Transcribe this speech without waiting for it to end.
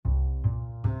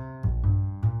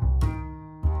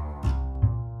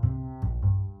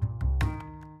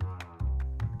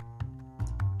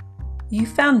You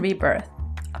found Rebirth,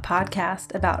 a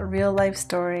podcast about real life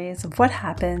stories of what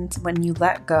happens when you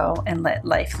let go and let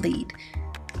life lead.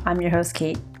 I'm your host,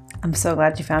 Kate. I'm so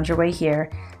glad you found your way here.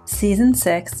 Season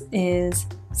 6 is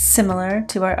similar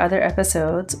to our other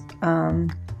episodes,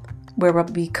 where we'll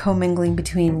be commingling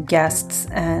between guests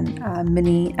and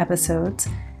mini episodes.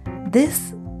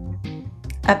 This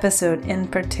episode in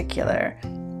particular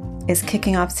is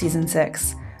kicking off season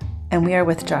 6, and we are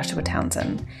with Joshua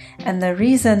Townsend. And the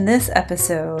reason this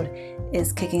episode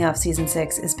is kicking off season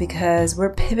 6 is because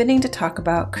we're pivoting to talk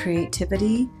about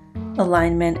creativity,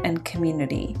 alignment, and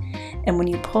community. And when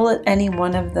you pull at any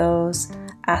one of those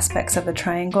aspects of the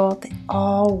triangle, they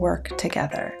all work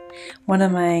together. One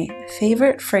of my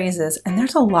favorite phrases, and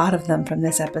there's a lot of them from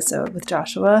this episode with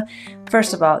Joshua.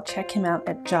 First of all, check him out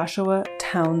at Joshua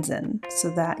Townsend, so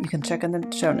that you can check in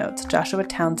the show notes,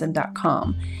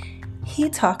 joshuatownsend.com. He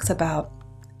talks about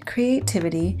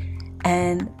creativity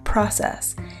and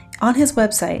process. On his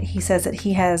website, he says that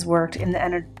he has worked in the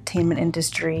entertainment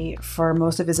industry for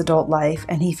most of his adult life,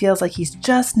 and he feels like he's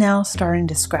just now starting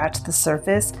to scratch the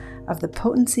surface of the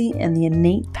potency and the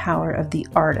innate power of the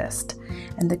artist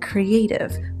and the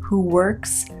creative who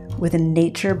works with a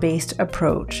nature-based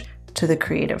approach to the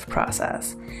creative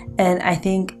process. And I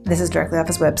think this is directly off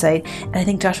his website, and I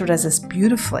think Joshua does this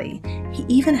beautifully. He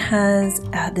even has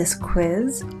this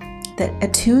quiz that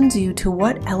attunes you to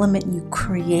what element you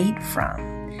create from.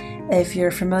 If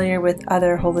you're familiar with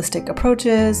other holistic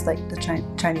approaches like the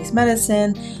Chinese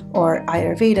medicine or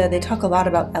Ayurveda, they talk a lot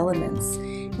about elements.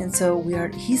 And so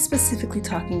he's specifically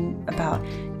talking about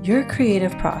your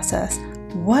creative process.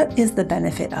 What is the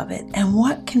benefit of it, and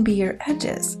what can be your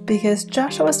edges? Because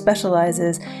Joshua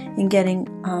specializes in getting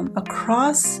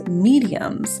across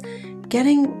mediums,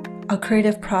 getting a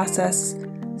creative process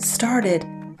started,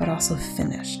 but also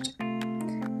finished.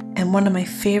 And one of my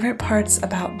favorite parts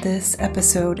about this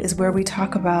episode is where we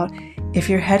talk about if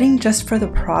you're heading just for the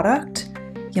product,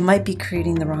 you might be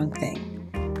creating the wrong thing.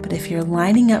 But if you're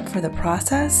lining up for the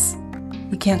process,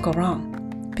 you can't go wrong.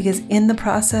 Because in the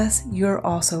process, you're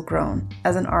also grown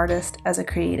as an artist, as a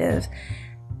creative,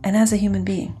 and as a human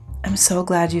being. I'm so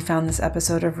glad you found this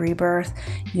episode of Rebirth.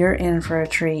 You're in for a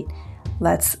treat.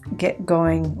 Let's get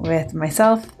going with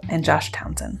myself and Josh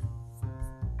Townsend.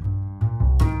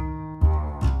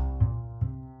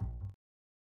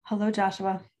 Hello,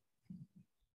 Joshua.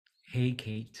 Hey,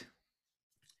 Kate.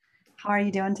 How are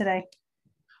you doing today?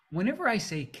 Whenever I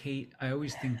say Kate, I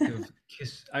always think of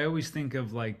Kiss. I always think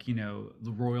of the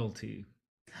royalty.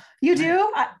 You And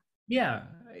do? yeah,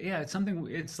 yeah, it's something.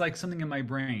 It's like something in my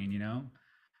brain.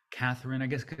 Catherine, I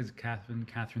guess because Catherine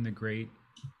the Great,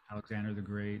 Alexander the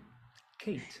Great,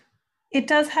 Kate. It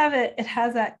does have it. It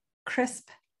has that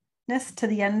crispness to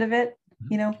the end of it.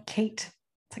 Mhm. Kate.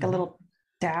 It's like a Mhm. little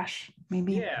dash,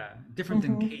 maybe. Yeah, different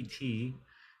than Mm-hmm.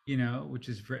 KT, which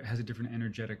has a different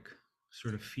energetic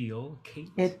sort of feel. Kate,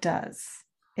 It does.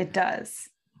 It does.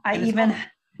 I and it's even, all.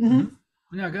 Mhm. Mhm.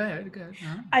 No, go ahead. Go ahead.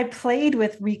 Uh-huh. I played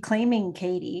with reclaiming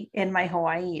Katie in my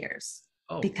Hawaii years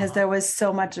Oh, because there was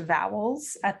so much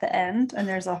vowels at the end, and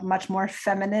there's a much more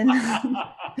feminine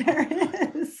there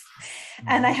is.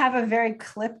 And I Mhm. have a very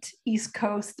clipped East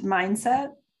Coast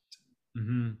mindset.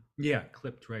 Yeah,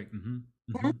 clipped, right.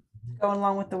 Going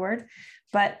along with the word.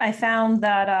 But I found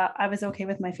that I was okay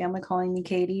with my family calling me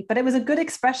Katie, but it was a good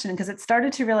expression because it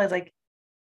started to realize like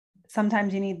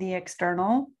sometimes you need the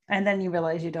external and then you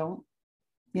realize you don't,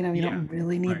 you Yeah, don't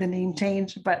really need right. the name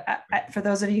change. But for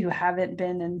those of you who haven't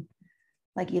been in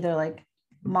like either like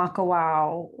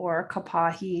Makawao or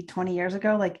Kapahi 20 years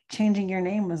ago, like changing your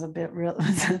name was a bit real.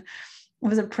 It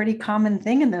was a pretty common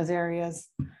thing in those areas.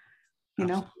 You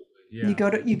know, Absolutely. Yeah.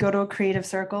 you go to a creative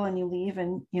circle and you leave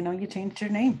and you change your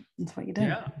name. That's what you did.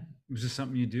 Yeah. It was just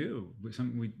something you do,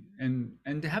 something we and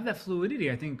to have that fluidity,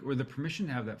 I think, or the permission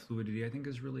to have that fluidity, I think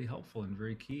is really helpful and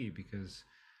very key because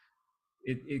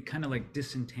it kind of like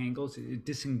disentangles, it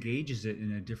disengages it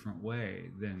in a different way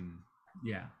than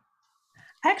yeah.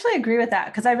 I actually agree with that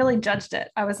because I really judged it.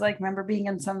 I was like, remember being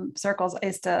in some circles, I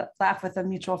used to laugh with a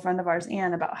mutual friend of ours,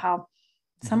 Anne, about how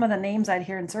some Mhm. of the names I'd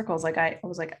hear in circles, like I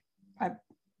was like, I,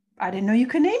 I didn't know you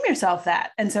could name yourself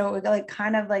that. And so it would like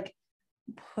kind of like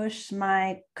push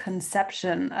my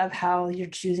conception of how you're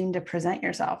choosing to present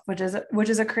yourself, which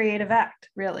is a creative act,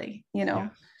 really,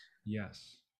 Yes.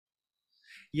 Yes.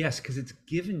 Yes, because it's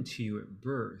given to you at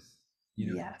birth,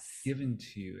 Yes. given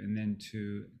to you, and then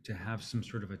to have some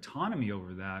sort of autonomy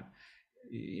over that,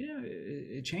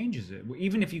 it changes it.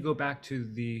 Even if you go back to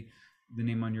the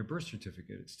name on your birth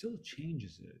certificate, it still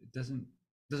changes it. It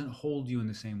doesn't hold you in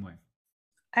the same way.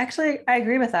 Actually, I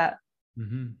agree with that.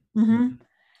 Hmm. Mm-hmm.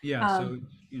 Yeah. So Um,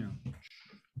 you know,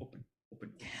 open. But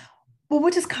Well,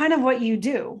 which is kind of what you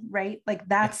do, right? Like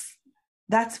that's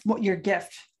what your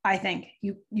gift, I think.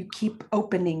 You keep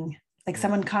opening. Like yeah.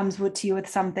 someone comes to you with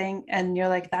something and you're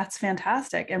like, that's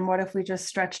fantastic. And what if we just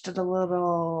stretched it a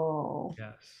little?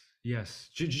 Yes. Yes.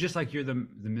 Just like you're the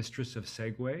mistress of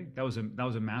segue. That was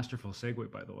a masterful segue,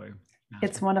 by the way. It's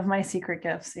Masterful. one of my secret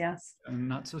gifts. Yes.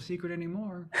 Not so secret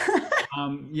anymore.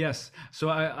 Yes. So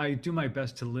I do my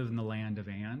best to live in the land of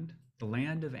and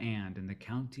in the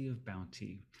county of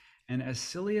bounty. And as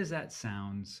silly as that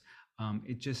sounds,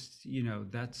 it just,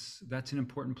 that's an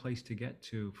important place to get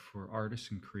to for artists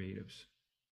and creatives,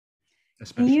 Can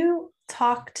especially. you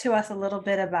talk to us a little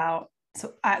bit about,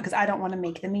 so because I don't want to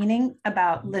make the meaning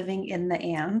about living in the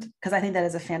and, because I think that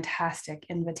is a fantastic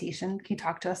invitation. Can you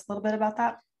talk to us a little bit about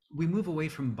that? We move away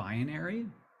from binary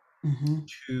Mm-hmm.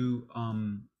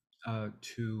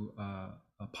 to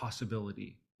a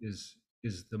possibility is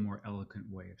the more eloquent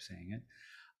way of saying it.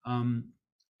 Um,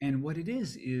 and what it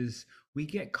is we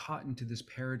get caught into this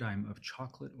paradigm of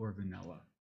chocolate or vanilla.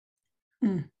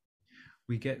 Mm.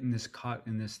 We get in this caught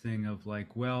in this thing of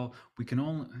like, well, we can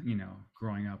only,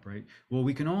 growing up, right? Well,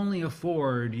 we can only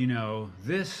afford,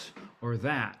 this or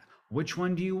that. Which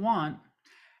one do you want?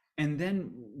 And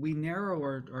then we narrow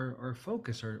our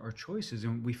focus, our choices,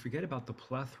 and we forget about the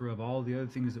plethora of all the other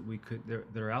things that we could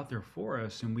that are out there for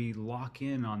us, and we lock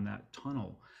in on that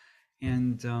tunnel.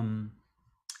 And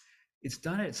it's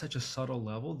done at such a subtle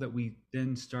level that we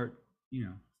then start,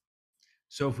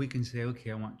 so if we can say,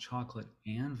 okay, I want chocolate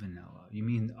and vanilla, you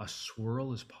mean a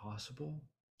swirl is possible?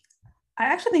 I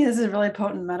actually think this is a really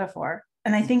potent metaphor.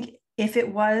 And I think if it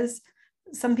was,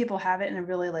 some people have it in a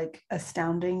really like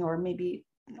astounding or maybe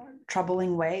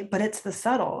troubling way, but it's the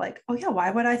subtle, like, oh yeah,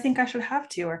 why would I think I should have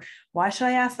to? Or why should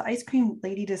I ask the ice cream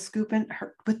lady to scoop in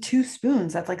her with 2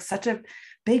 spoons? That's like such a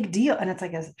big deal. And it's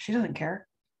like, she doesn't care.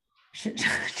 She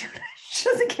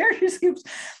doesn't care. She scoops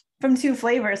from 2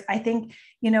 flavors. I think,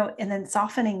 and then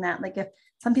softening that, like if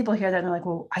some people hear that and they're like,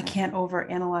 well, I can't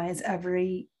overanalyze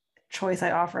every choice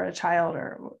I offer a child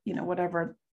or,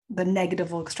 whatever the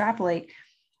negative will extrapolate.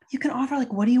 You can offer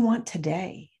like, what do you want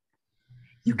today?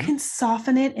 You Mhm. can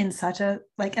soften it in such a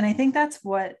like, and I think that's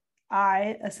what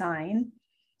I assign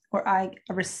or I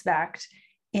respect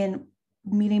in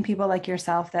meeting people like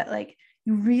yourself, that like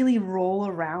you really roll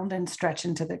around and stretch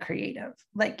into the creative.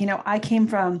 Like, I came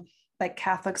from like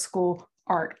Catholic school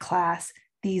art class.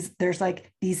 There's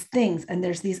like these things and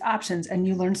there's these options, and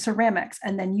you learn ceramics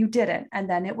and then you didn't, and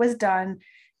then it was done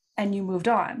and you moved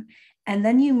on. And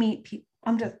then you meet people.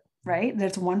 I'm just right.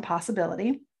 There's one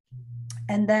possibility.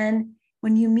 And then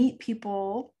when you meet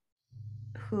people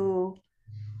who,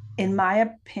 in my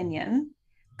opinion,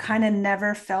 kind of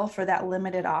never fell for that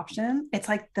limited option, it's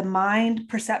like the mind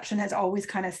perception has always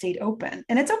kind of stayed open.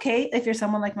 And it's okay if you're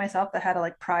someone like myself that had to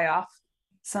like pry off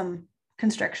some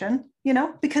constriction,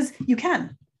 because you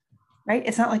can, right?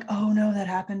 It's not like, oh no, that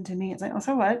happened to me. It's like, oh,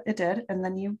 so what? It did. And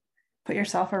then you put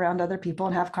yourself around other people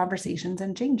and have conversations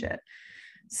and change it.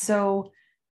 So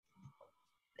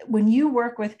when you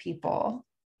work with people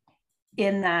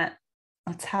in that,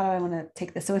 that's how do I want to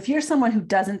take this. So if you're someone who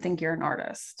doesn't think you're an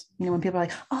artist, when people are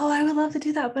like, oh, I would love to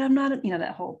do that, but I'm not,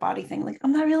 that whole body thing, like,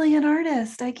 I'm not really an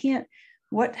artist. I can't,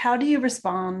 how do you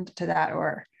respond to that?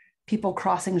 Or people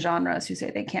crossing genres who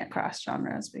say they can't cross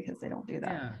genres because they don't do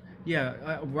that. Yeah,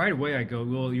 yeah. Right away, I go,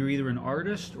 well, you're either an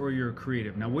artist or you're a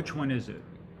creative. Now, which one is it?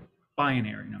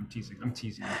 Binary. No, I'm teasing. I'm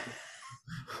teasing.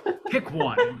 Pick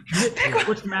one. Commit to it.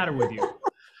 What's the matter with you?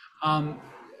 Um,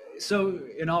 so,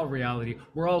 in all reality,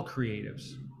 we're all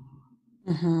creatives.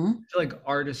 Mm-hmm. I feel like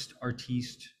artiste,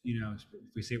 if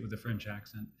we say it with a French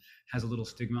accent, has a little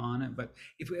stigma on it. But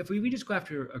if we just go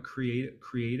after a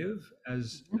creative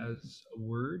as a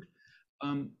word,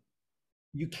 um,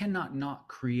 you cannot not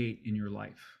create in your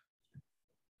life.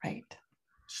 Right.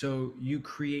 So you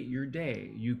create your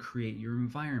day, you create your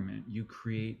environment, you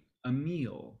create a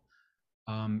meal,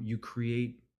 you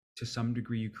create to some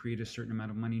degree, you create a certain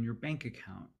amount of money in your bank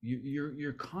account.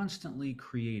 You're constantly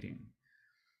creating,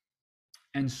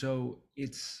 and so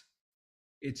it's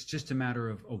just a matter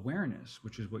of awareness,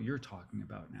 which is what you're talking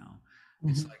about now.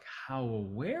 It's Mm-hmm. like, how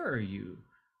aware are you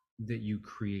that you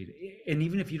create? And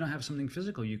even if you don't have something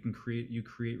physical, you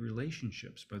create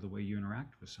relationships by the way you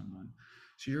interact with someone.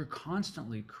 So you're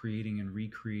constantly creating and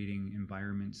recreating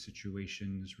environments,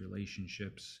 situations,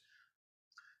 relationships.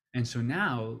 And so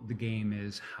now the game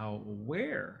is, how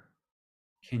aware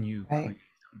can you Right. create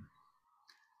them,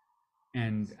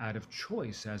 and out of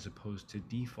choice as opposed to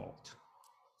default.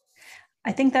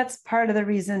 I think that's part of the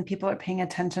reason people are paying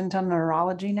attention to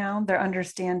neurology now. They're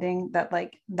understanding that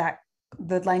like that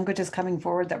the language is coming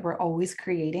forward that we're always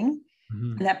creating.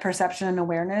 and that perception and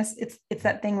awareness. It's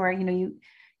that thing where,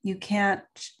 you can't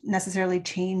necessarily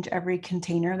change every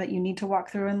container that you need to walk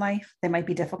through in life. They might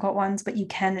be difficult ones, but you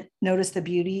can notice the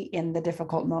beauty in the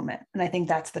difficult moment. And I think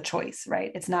that's the choice,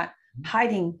 right? It's not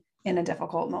hiding in a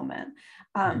difficult moment.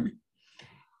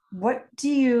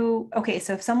 Okay,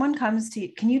 so if someone comes to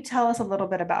you, can you tell us a little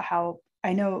bit about how,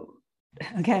 I know,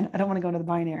 again, I don't want to go into the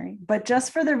binary, but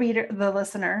just for the reader, the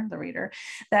listener, the reader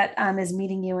that is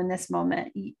meeting you in this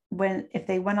moment, if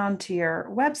they went onto your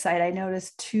website, I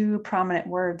noticed two prominent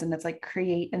words, and it's like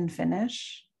create and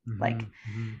finish. And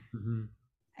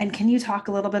can you talk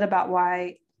a little bit about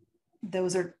why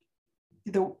those are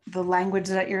the language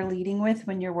that you're leading with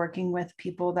when you're working with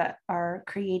people that are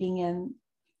creating in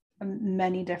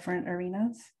many different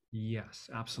arenas? Yes,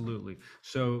 absolutely.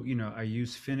 So, I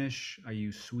use Finnish, I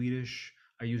use Swedish,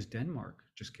 I use Denmark.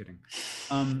 Just kidding.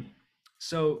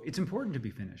 So it's important to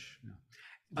be Finnish.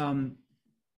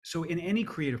 So in any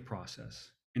creative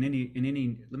process, in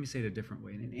any, let me say it a different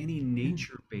way, in any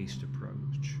nature-based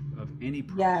approach of any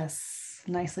process, yes,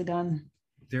 nicely done.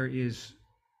 there is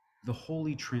the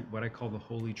what I call the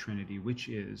Holy Trinity, which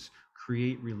is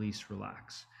create, release,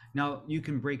 relax. Now, you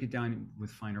can break it down with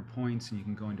finer points, and you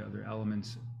can go into other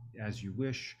elements as you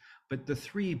wish, but the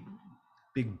three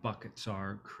big buckets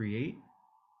are create,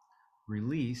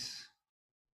 release,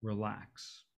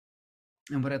 relax.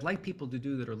 And what I'd like people to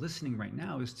do that are listening right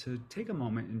now is to take a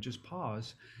moment and just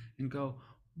pause and go,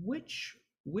 which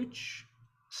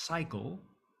cycle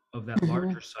of that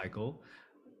larger cycle,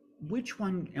 which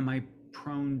one am I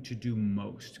prone to do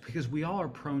most? Because we all are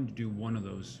prone to do one of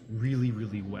those really,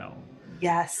 really well.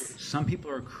 Yes. Some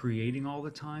people are creating all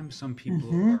the time. Some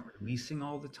people are releasing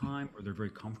all the time, or they're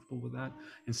very comfortable with that.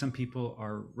 And some people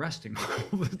are resting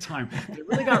all the time. They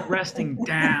really got resting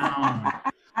down.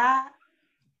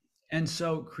 And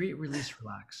so create, release,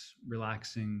 relax,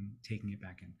 relaxing, taking it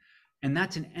back in. And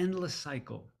that's an endless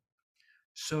cycle.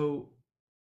 So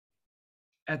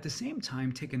at the same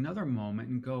time, take another moment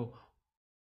and go,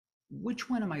 which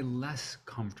one am I less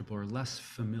comfortable or less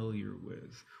familiar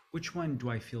with? Which one do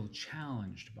I feel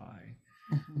challenged by?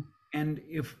 And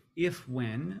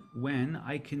when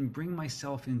I can bring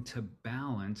myself into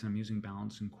balance, and I'm using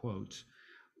balance in quotes,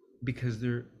 because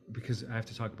I have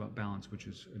to talk about balance, which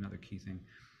is another key thing.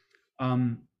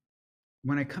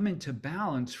 When I come into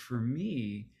balance, for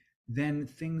me, then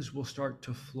things will start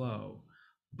to flow.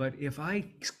 But if I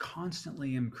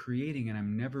constantly am creating and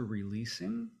I'm never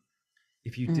releasing,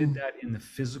 if you did that in the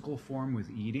physical form with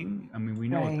eating, I mean, we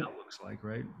know what that looks like,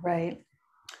 right? Right.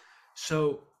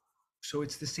 So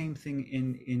it's the same thing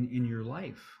in your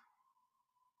life.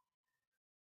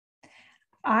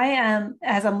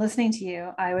 As I'm listening to you,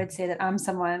 I would say that I'm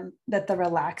someone that the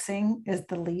relaxing is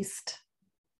the least.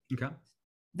 Okay.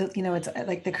 It's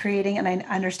like the creating and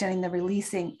understanding the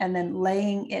releasing, and then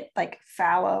laying it like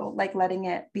fallow, like letting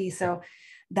it be. So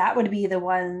that would be the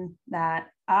one that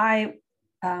I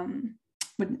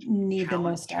would need the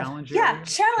most. Challenge area.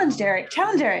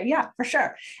 Challenge area. Yeah, for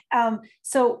sure.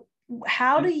 So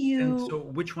how do you? And so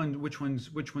which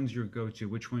one's your go-to?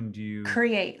 Which one do you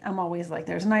create? I'm always like,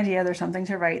 there's an idea, there's something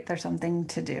to write, there's something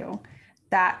to do.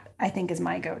 That I think is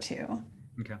my go-to.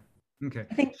 Okay.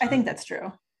 I think that's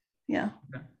true. Yeah.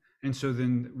 Okay. And so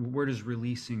then where does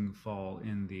releasing fall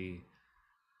in the?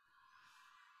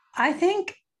 I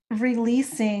think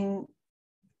releasing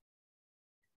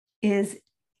is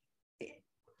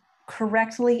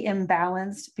correctly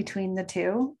imbalanced between the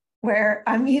two, where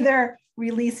I'm either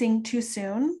releasing too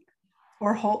soon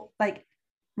or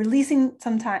releasing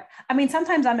sometimes. I mean,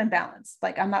 sometimes I'm in balance.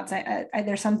 Like, I'm not saying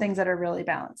there's some things that are really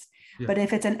balanced, but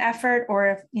if it's an effort, or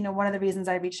if, one of the reasons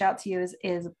I reached out to you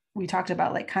is we talked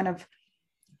about like kind of,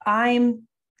 I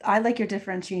like your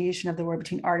differentiation of the word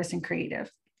between artist and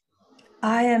creative.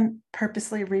 I am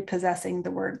purposely repossessing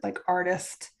the word like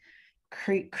artist,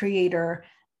 creator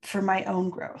for my own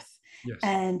growth. Yes.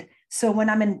 And so when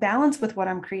I'm in balance with what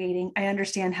I'm creating, I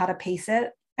understand how to pace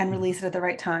it and release it at the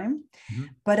right time.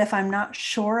 But if I'm not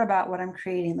sure about what I'm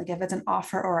creating, like if it's an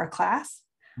offer or a class,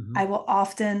 I will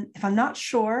often, if I'm not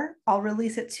sure, I'll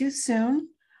release it too soon,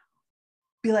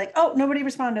 be like, oh, nobody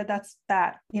responded, that's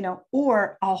that,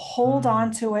 or I'll hold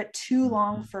on to it too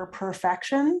long for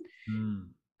perfection.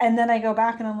 And then I go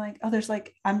back and I'm like, oh,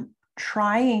 I'm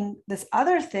trying this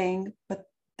other thing, but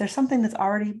there's something that's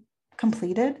already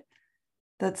completed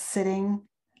that's sitting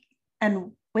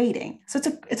and waiting. So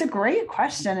it's a great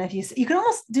question. If you can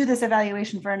almost do this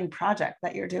evaluation for any project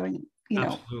that you're doing,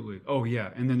 Absolutely. Oh yeah.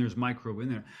 And then there's micro in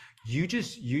there. You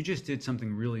just did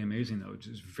something really amazing though, which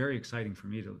is very exciting for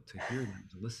me to hear that,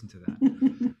 to listen to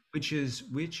that, which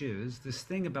is this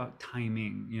thing about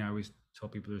timing. I always tell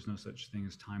people there's no such thing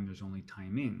as time, there's only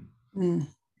timing. Mm.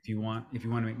 If you want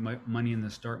to make money in the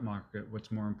stock market,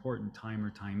 what's more important, time or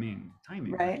timing?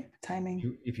 Timing, right? Right.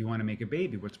 Timing. If you want to make a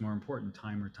baby, what's more important,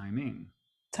 time or timing?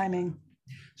 Timing.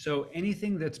 So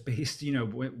anything that's based,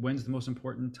 when's the most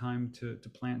important time to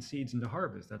plant seeds and to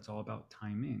harvest? That's all about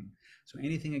timing. So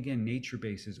anything, again,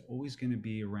 nature-based is always going to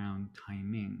be around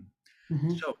timing.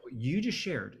 Mm-hmm. So what you just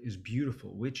shared is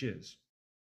beautiful, which is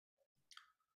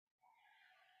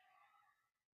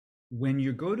when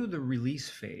you go to the release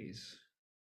phase,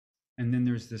 and then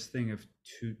there's this thing of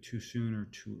too soon or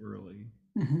too early.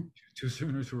 Mm-hmm. Too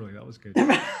soon or too early. That was good.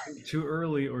 Too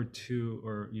early or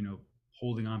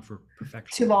holding on for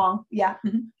perfection. Too long. Yeah.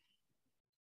 Mm-hmm.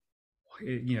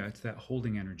 It's that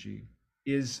holding energy.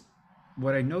 Is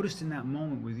what I noticed in that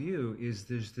moment with you is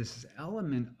there's this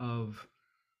element of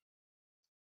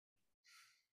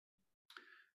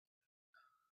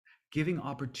giving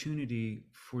opportunity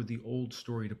for the old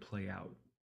story to play out,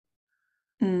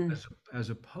 as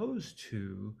opposed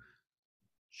to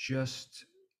just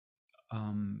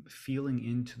feeling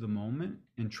into the moment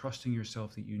and trusting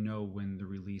yourself that you know when the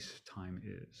release time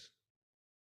is.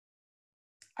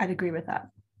 I'd agree with that.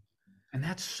 And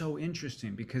that's so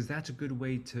interesting, because that's a good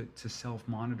way to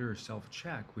self-monitor or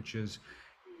self-check, which is,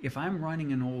 if I'm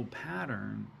running an old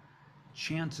pattern,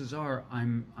 chances are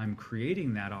I'm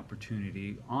creating that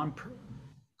opportunity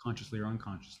consciously or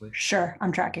unconsciously. Sure,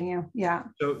 I'm tracking you. Yeah.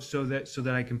 So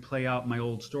that I can play out my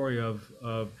old story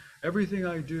of everything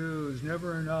I do is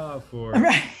never enough, or,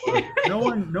 right.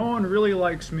 or no one really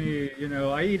likes me.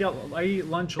 I eat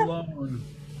lunch alone.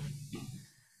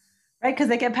 Right, because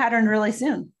they get patterned really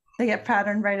soon. They get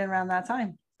patterned right around that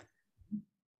time.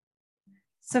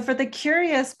 So for the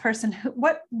curious person,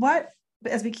 what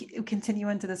as we continue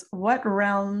into this, what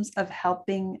realms of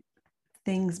helping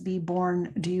things be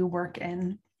born do you work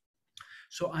in?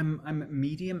 So I'm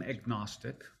medium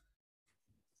agnostic.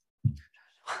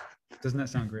 Doesn't that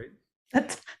sound great?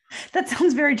 That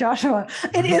sounds very Joshua.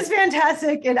 It is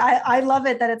fantastic. And I love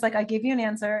it that it's like, I gave you an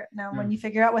answer. Now, when you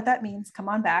figure out what that means, come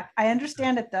on back. I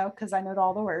understand it though, because I know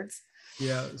all the words.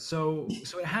 Yeah. So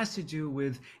it has to do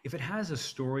with, if it has a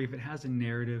story, if it has a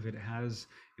narrative, if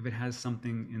it has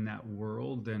something in that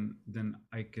world, then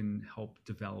I can help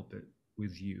develop it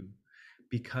with you,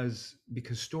 because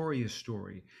story is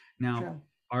story. Now, True.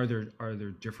 Are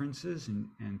there differences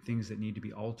and things that need to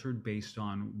be altered based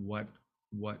on what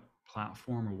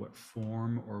platform or what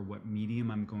form or what medium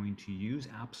I'm going to use?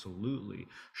 Absolutely.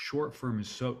 Short form is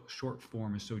so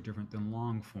different than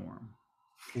long form,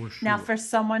 for sure. Now, for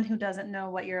someone who doesn't know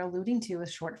what you're alluding to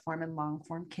with short form and long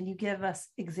form, can you give us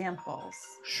examples?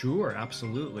 Sure,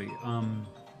 absolutely.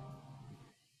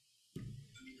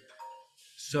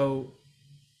 So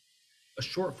a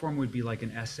short form would be like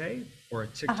an essay or a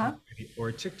TikTok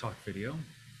video.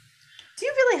 Do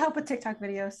you really help with TikTok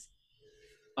videos?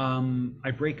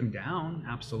 I break them down.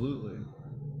 Absolutely.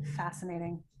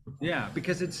 Fascinating. Yeah,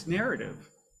 because it's narrative.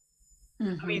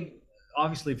 Mm-hmm. I mean,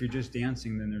 obviously, if you're just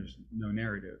dancing, then there's no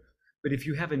narrative. But if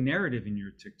you have a narrative in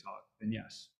your TikTok, then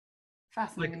yes.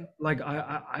 Fascinating. Like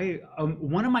I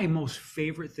one of my most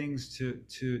favorite things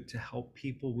to help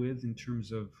people with in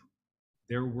terms of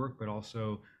their work, but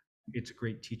also it's a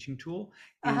great teaching tool,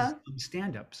 is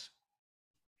stand-ups.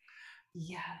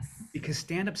 Yes. Because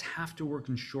stand-ups have to work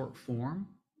in short form,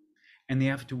 and they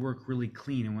have to work really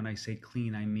clean. And when I say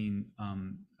clean, I mean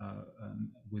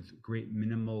with great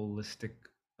minimalistic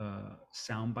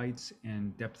sound bites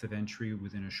and depth of entry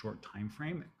within a short time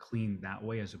frame. Clean that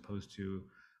way, as opposed to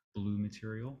blue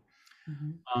material.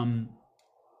 Mm-hmm.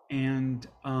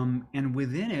 And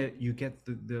within it, you get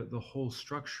the whole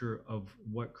structure of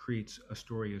what creates a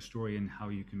story, and how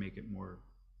you can make it more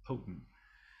potent.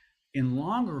 In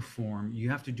longer form, you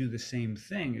have to do the same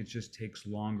thing. It just takes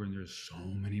longer, and there's so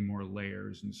many more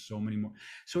layers and so many more.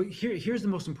 So here's the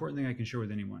most important thing I can share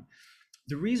with anyone.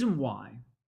 The reason why,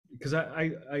 because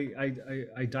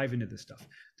I dive into this stuff.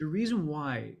 The reason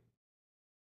why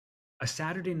a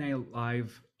Saturday Night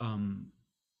Live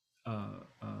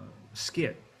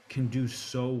skit can do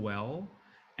so well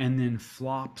and then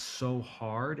flop so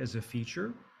hard as a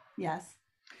feature, yes,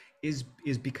 is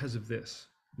because of this.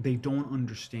 They don't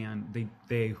understand,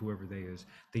 they whoever they is,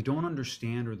 they don't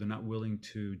understand, or they're not willing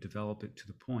to develop it to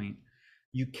the point.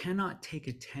 You cannot take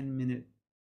a 10-minute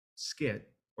skit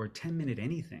or a 10-minute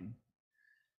anything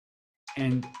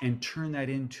and turn that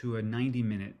into a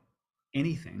 90-minute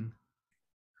anything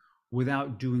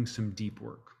without doing some deep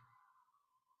work.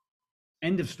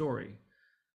 End of story.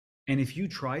 And if you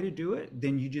try to do it,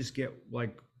 then you just get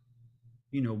like,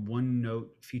 one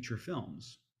note feature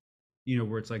films.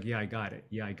 where it's like, yeah, I got it.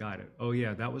 Yeah, I got it. Oh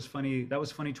yeah, that was funny. That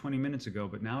was funny 20 minutes ago,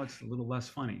 but now it's a little less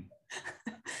funny.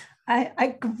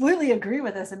 I completely agree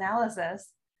with this analysis.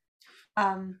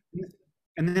 Um,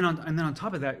 And then on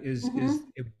top of that is mhm.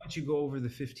 if once you go over the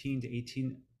 15 to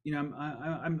 18,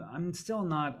 I'm still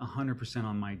not 100%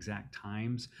 on my exact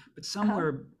times, but Uh-huh.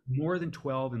 somewhere more than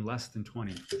 12 and less than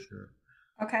 20 for sure.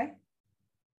 Okay.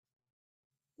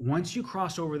 Once you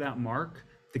cross over that mark,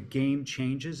 the game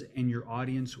changes and your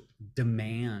audience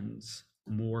demands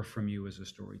more from you as a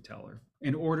storyteller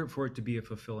in order for it to be a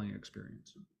fulfilling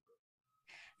experience.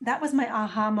 That was my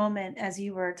aha moment as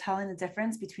you were telling the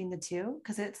difference between the two,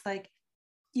 because it's like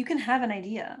you can have an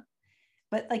idea,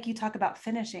 but like you talk about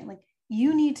finishing, like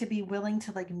you need to be willing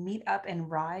to like meet up and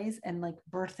rise and like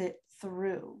birth it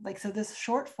through. Like, so this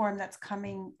short form that's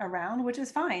coming around, which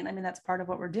is fine. I mean, that's part of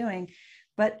what we're doing,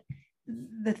 but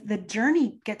the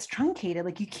journey gets truncated.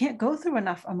 Like you can't go through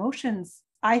enough emotions,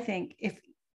 I think,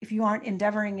 if you aren't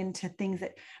endeavoring into things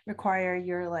that require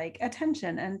your like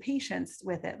attention and patience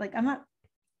with it. Like I'm not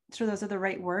sure those are the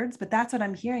right words, but that's what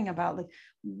I'm hearing about, like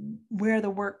where the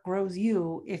work grows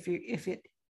you if it's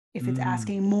Mm,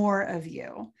 asking more of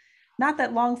you. Not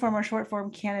that long form or short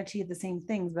form can't achieve the same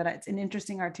things, but it's an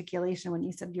interesting articulation when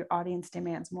you said your audience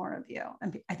demands more of you.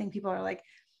 And I think people are like,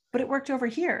 but it worked over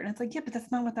here. And it's like, yeah, but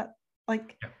that's not what that,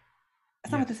 like, yeah.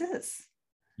 that's not what Yes. this is.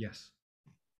 Yes.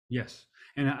 Yes.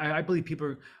 And I believe people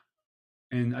are,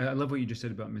 and I love what you just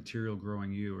said about material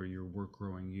growing you or your work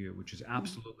growing you, which is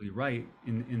absolutely right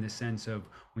in the sense of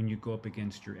when you go up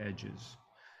against your edges.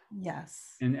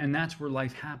 Yes. And that's where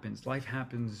life happens. Life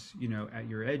happens, at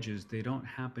your edges. They don't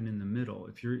happen in the middle.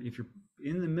 If you're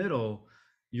in the middle,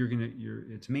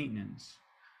 it's maintenance.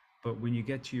 But when you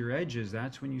get to your edges,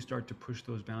 that's when you start to push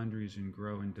those boundaries and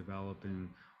grow and develop and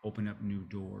open up new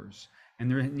doors. And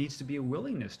there needs to be a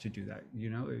willingness to do that,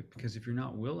 because if you're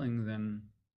not willing, then,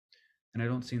 and I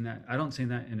don't say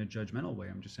that in a judgmental way.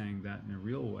 I'm just saying that in a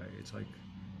real way. It's like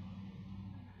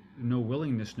no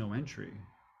willingness, no entry.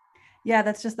 Yeah,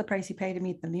 that's just the price you pay to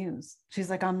meet the muse. She's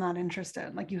like, I'm not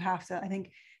interested. Like, you have to. I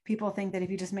think people think that if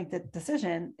you just make the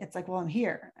decision, it's like, well, I'm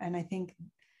here. And I think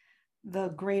the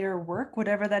greater work,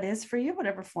 whatever that is for you,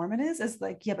 whatever form it is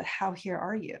like, yeah, but how here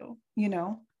are you?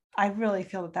 I really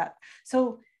feel that.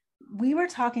 So we were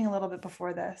talking a little bit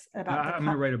before this about I'm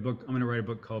going to write a book. I'm going to write a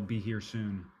book called Be Here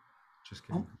Soon. Just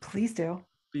kidding. oh, please do.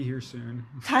 Be here soon.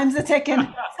 Time's a ticking.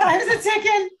 Time's a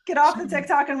ticking. Get off the Soon.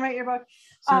 TikTok and write your book.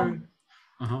 Um, Soon.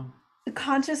 Uh-huh. the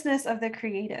consciousness of the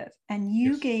creative, and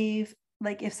you Yes. gave,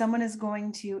 like, if someone is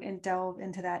going to delve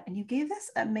into that, and you gave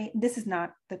this is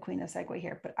not the queen of segue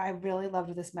here, but I really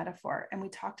loved this metaphor. And we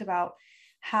talked about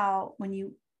how when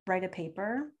you write a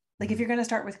paper, like if Mhm. you're going to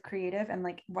start with creative and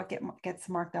like what gets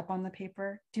marked up on the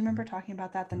paper. Do you remember Mhm. talking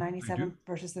about that, the Mhm. I do. 97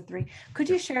 versus the 3? Could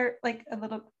Yeah. you share like a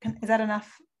little, is that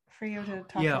enough for you to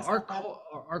talk Yeah, to us our about that?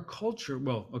 cul- our culture.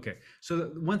 Well, okay. So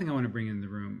the one thing I want to bring in the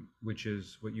room, which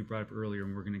is what you brought up earlier,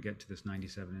 and we're going to get to this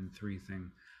 97 and 3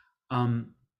 thing,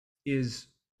 um, is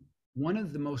one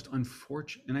of the most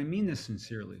unfortunate, and I mean this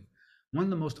sincerely, one of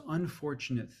the most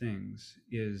unfortunate things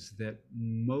is that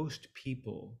most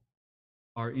people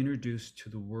are introduced to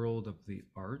the world of the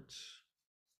arts,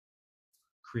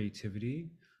 creativity,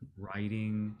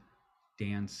 writing,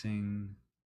 dancing,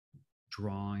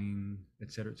 drawing,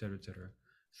 et cetera, et cetera, et cetera,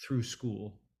 through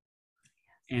school,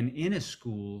 and in a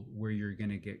school where you're going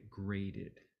to get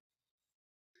graded.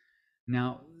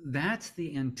 Now, that's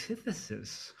the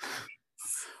antithesis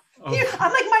of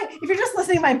I'm like, if you're just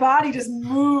listening, my body just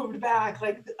moved back,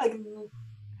 like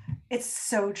it's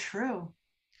so true.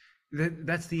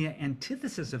 that's the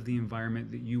antithesis of the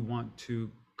environment that you want to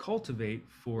cultivate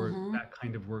for Mm-hmm. that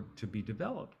kind of work to be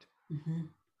developed. Mm-hmm.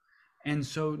 And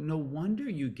so, no wonder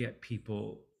you get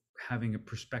people having a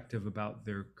perspective about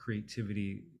their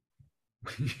creativity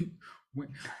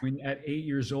when at 8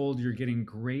 years old you're getting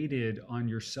graded on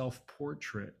your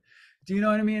self-portrait. Do you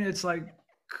know what I mean? It's like,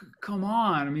 come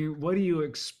on. I mean, what do you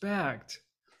expect?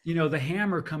 The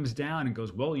hammer comes down and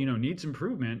goes, well, needs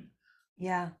improvement.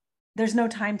 Yeah. There's no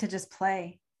time to just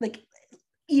play. Like,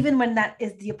 even when that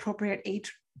is the appropriate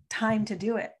age time to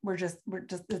do it,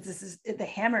 this is the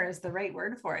hammer is the right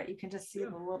word for it. You can just see Yeah.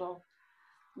 the little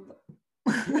Yeah.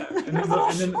 And the then the, little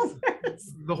and then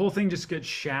shoulders. the whole thing just gets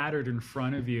shattered in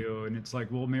front of you. And it's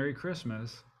like, well, Merry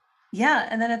Christmas. Yeah.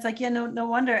 And then it's like, yeah, no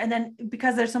wonder. And then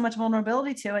because there's so much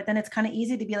vulnerability to it, then it's kind of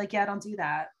easy to be like, yeah, don't do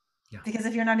that. Yeah. Because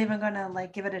if you're not even gonna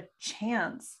like give it a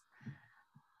chance.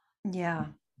 Yeah,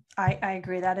 I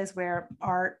agree. That is where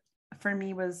art for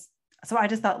me was. So I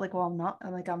just thought like, well, I'm not,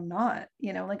 like, I'm not,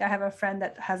 like I have a friend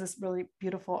that has this really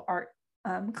beautiful art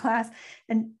class,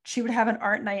 and she would have an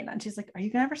art night, and she's like, "Are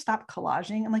you gonna ever stop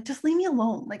collaging?" I'm like, "Just leave me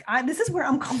alone. Like, this is where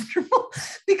I'm comfortable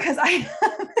because I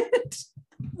haven't,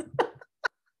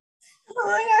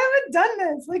 like, I haven't done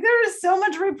this. Like, there is so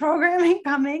much reprogramming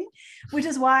coming, which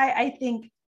is why I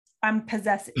think I'm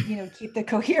possessing, keep the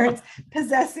coherence,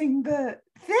 possessing the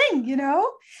thing,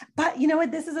 But you know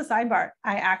what? This is a sidebar.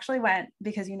 I actually went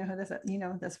because you know who this,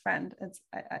 this friend.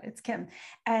 It's Kim,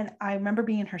 and I remember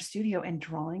being in her studio and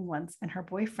drawing once, and her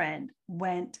boyfriend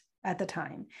went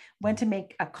to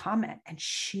make a comment, and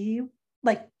she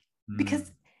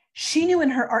because she knew in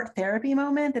her art therapy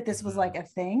moment that this was like a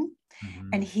thing,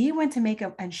 and he went to make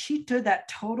and she did that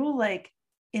total, like,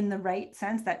 in the right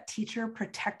sense, that teacher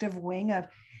protective wing of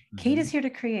Kate is here to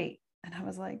create. And I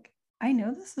was like, I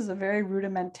know this is a very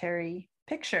rudimentary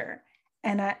picture.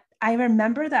 And I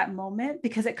remember that moment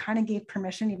because it kind of gave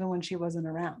permission even when she wasn't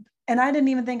around. And I didn't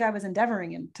even think I was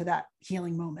endeavoring into that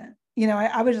healing moment.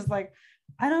 I was just like,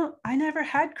 I never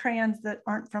had crayons that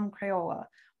aren't from Crayola.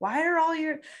 Why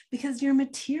are because your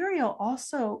material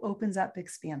also opens up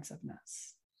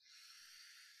expansiveness.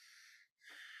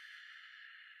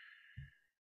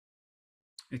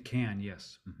 It can,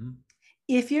 yes.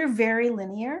 If you're very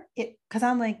linear, because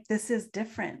I'm like, this is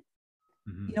different.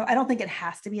 I don't think it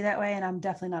has to be that way. And I'm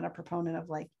definitely not a proponent of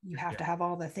like, you have to have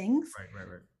all the things. Right.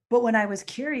 But when I was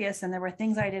curious and there were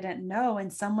things I didn't know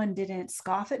and someone didn't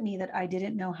scoff at me that I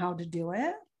didn't know how to do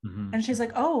it. And she's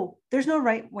like, oh, there's no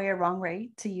right way or wrong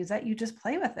way to use that. You just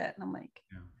play with it. And I'm like,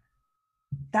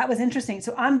 that was interesting.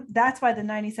 So that's why the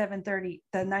 97-30,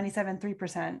 the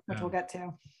 97.3%, which we'll get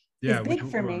to, is big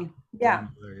for me.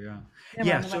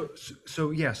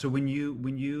 So when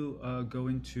you go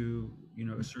into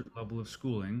a certain level of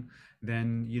schooling,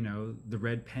 then the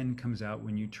red pen comes out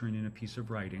when you turn in a piece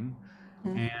of writing,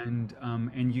 and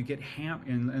you get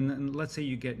and let's say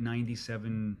you get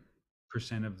 97%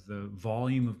 of the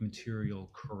volume of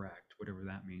material correct, whatever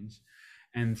that means,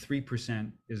 and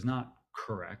 3% is not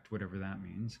correct, whatever that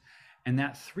means, and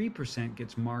that 3%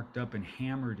 gets marked up and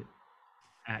hammered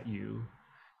at you,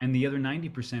 and the other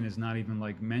 90% is not even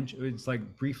like mentioned. It's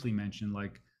like briefly mentioned,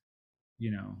 like,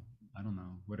 I don't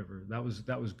know, whatever. That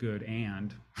was good.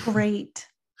 And great.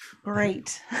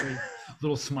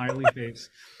 Little smiley face.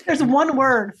 There's one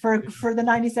word for the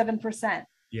 97%.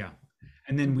 Yeah.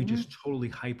 And then we just totally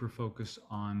hyper focus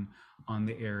on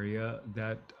the area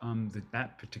that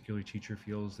that particular teacher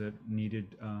feels that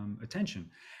needed attention.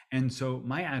 And so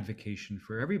my advocation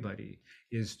for everybody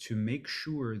is to make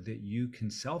sure that you can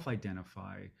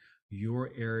self-identify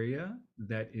your area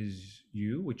that is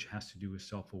you, which has to do with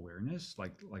self-awareness,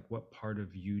 like what part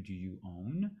of you do you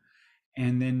own,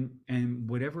 and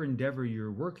whatever endeavor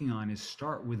you're working on is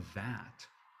start with that.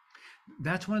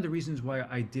 That's one of the reasons why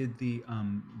I did the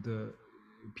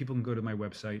people can go to my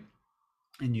website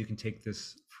and you can take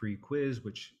this free quiz,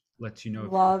 which lets you know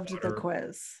the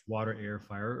quiz. Water, air,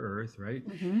 fire, earth, right?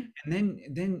 And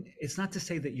then it's not to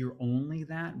say that you're only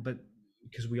that, but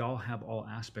because we all have all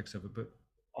aspects of it, but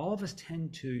all of us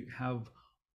tend to have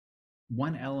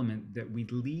one element that we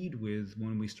lead with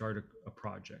when we start a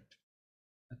project.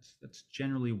 That's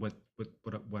generally what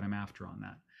I'm after on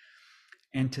that.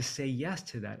 And to say yes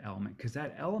to that element, because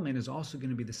that element is also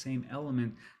going to be the same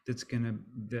element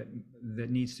that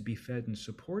needs to be fed and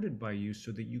supported by you,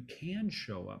 so that you can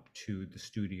show up to the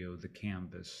studio, the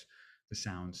canvas, the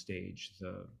sound stage,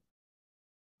 the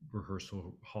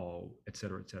rehearsal hall, et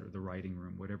cetera, the writing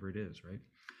room, whatever it is, right?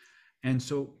 And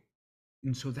so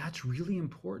that's really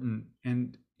important.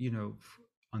 And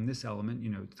on this element,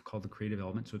 it's called the creative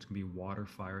element, so it's going to be water,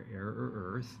 fire, air, or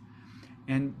earth.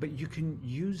 But you can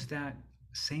use that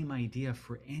same idea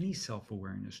for any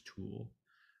self-awareness tool,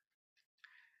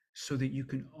 so that you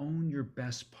can own your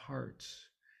best parts,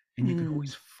 and you can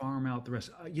always farm out the rest.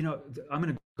 I'm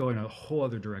going to go in a whole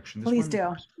other direction. Please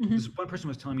do. This one person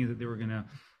was telling me that they were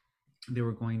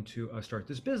going to start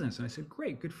this business, and I said,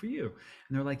 great, good for you.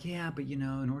 And they're like, yeah, but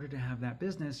in order to have that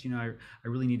business, I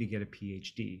really need to get a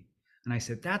PhD. And I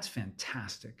said, that's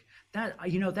fantastic.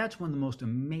 That's one of the most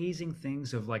amazing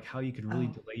things of like how you could really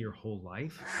delay your whole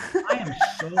life. I am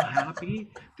so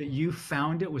happy that you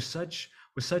found it with such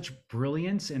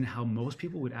brilliance, and how most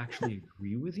people would actually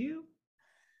agree with you.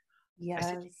 Yes. I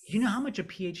said, you know how much a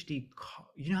PhD,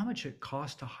 you know how much it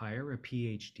costs to hire a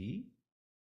PhD?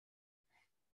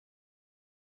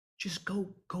 Just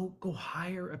go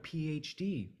hire a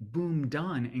PhD. Boom,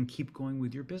 done, and keep going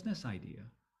with your business idea.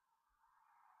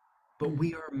 But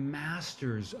we are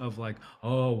masters of like,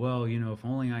 oh, well, if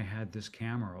only I had this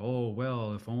camera. Oh,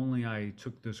 well, if only I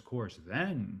took this course,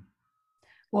 then.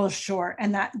 Well, sure.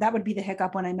 And that would be the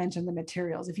hiccup when I mentioned the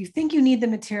materials. If you think you need the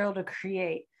material to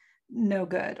create, no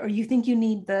good, or you think you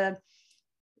need the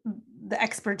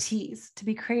expertise to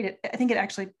be creative. I think it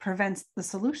actually prevents the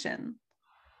solution.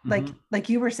 Mm-hmm. Like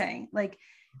you were saying, like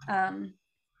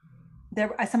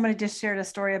there somebody just shared a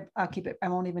story. I'll keep it, I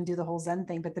won't even do the whole Zen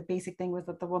thing, but the basic thing was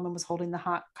that the woman was holding the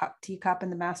hot teacup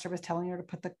and the master was telling her to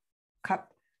put the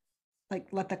cup, like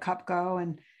let the cup go,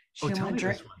 and she Oh, didn't tell want me to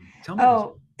drink. this one. Tell me this one.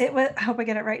 Oh, it was, I hope I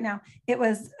get it right now. It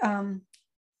was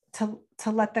to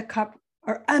let the cup,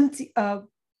 or empty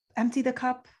the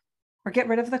cup, or get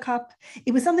rid of the cup.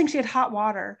 It was something, she had hot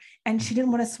water and she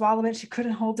didn't want to swallow it. She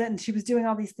couldn't hold it. And she was doing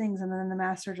all these things. And then the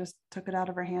master just took it out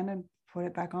of her hand and put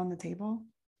it back on the table.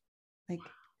 Like,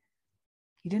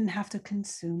 you didn't have to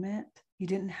consume it. You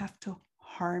didn't have to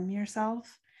harm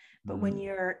yourself. But when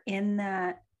you're in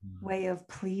that way of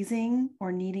pleasing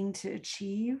or needing to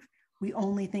achieve, we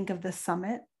only think of the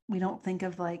summit. We don't think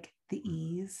of like the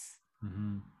ease.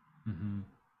 Mm-hmm. Mm-hmm.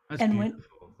 That's And beautiful.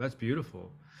 when That's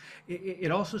beautiful.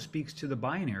 It also speaks to the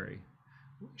binary.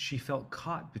 She felt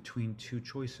caught between two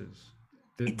choices.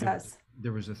 it does.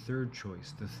 There was a third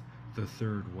choice, the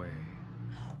third way.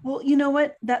 Well, you know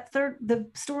what? The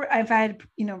story, if I had,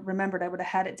 remembered, I would have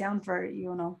had it down for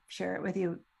you, and I'll share it with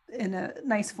you in a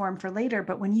nice form for later.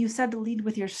 But when you said to lead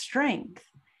with your strength,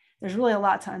 there's really a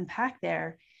lot to unpack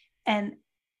there. And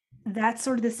that's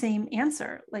sort of the same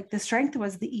answer. Like, the strength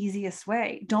was the easiest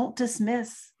way. Don't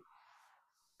dismiss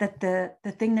that the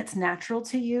thing that's natural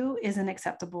to you is an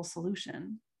acceptable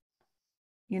solution,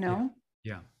 you Yeah. know?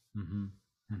 Yeah. Mm-hmm.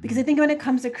 Because I think when it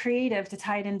comes to creative, to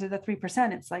tie it into the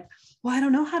 3%, it's like, well, I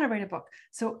don't know how to write a book.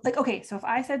 So like, okay, so if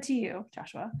I said to you,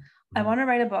 Joshua, I want to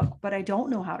write a book, but I don't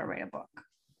know how to write a book.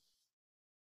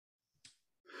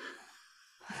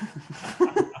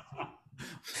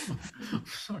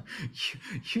 Sorry.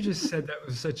 You just said that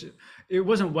was it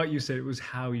wasn't what you said, it was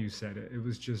how you said it. It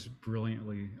was just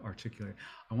brilliantly articulated.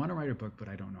 I want to write a book, but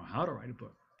I don't know how to write a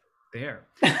book. There.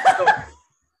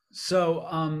 So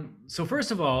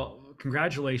first of all,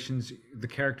 congratulations. The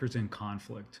character's in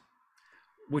conflict,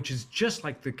 which is just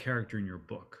like the character in your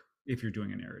book, if you're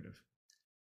doing a narrative,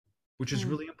 which is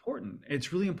really important.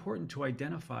 It's really important to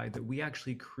identify that we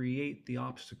actually create the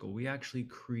obstacle. We actually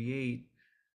create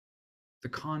the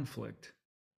conflict.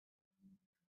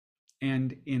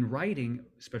 And in writing,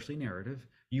 especially narrative,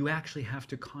 you actually have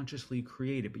to consciously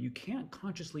create it, but you can't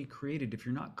consciously create it if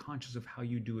you're not conscious of how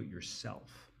you do it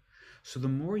yourself. So the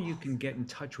more you can get in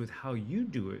touch with how you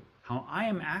do it, how I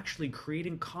am actually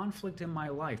creating conflict in my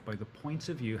life by the points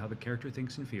of view, how the character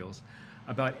thinks and feels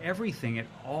about everything at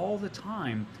all the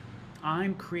time,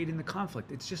 I'm creating the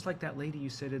conflict. It's just like that lady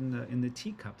you said in the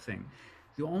teacup thing.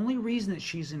 The only reason that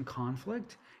she's in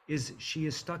conflict is she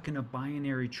is stuck in a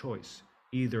binary choice.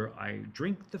 Either I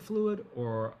drink the fluid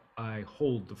or I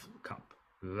hold the cup.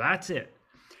 That's it.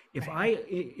 If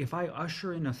I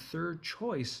usher in a third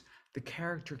choice, the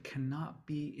character cannot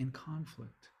be in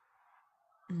conflict.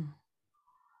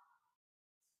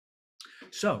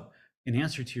 So, in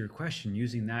answer to your question,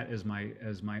 using that as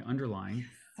my underlying,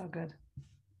 So good.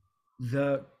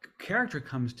 the character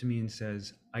comes to me and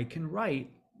says, I can write,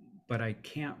 but I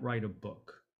can't write a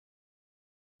book.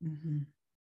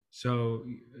 So,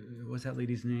 what's that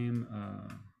lady's name?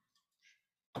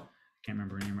 Can't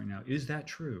remember her name right now. Is that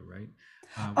true? Right?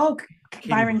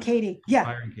 Byron Katie. Yeah.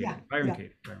 Byron Katie. Yeah. Byron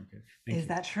Katie. Byron Katie. Is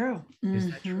that true?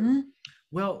 Is that true?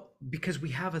 Well, because we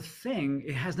have a thing,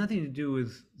 it has nothing to do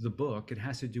with the book. It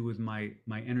has to do with my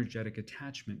energetic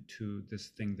attachment to this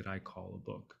thing that I call a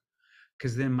book.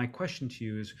 Because then my question to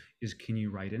you is can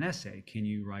you write an essay? Can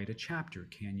you write a chapter?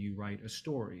 Can you write a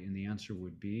story? And the answer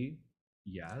would be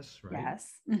yes, right?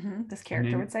 Yes. This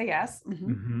character would say yes.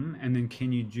 And then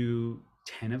can you do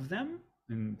 10 of them?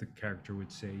 And the character would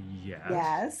say yes.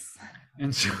 Yes.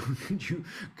 And so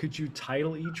could you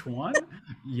title each one?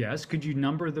 Yes. Could you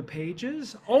number the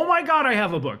pages? Oh my God, I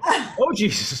have a book. Oh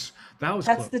Jesus, that's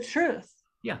close. The truth.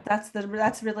 Yeah,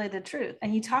 that's really the truth.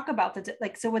 And you talk about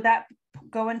so would that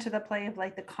go into the play of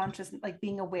like the conscious, like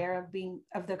being aware of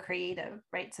the creative,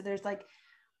 right? So there's like,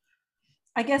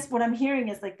 I guess what I'm hearing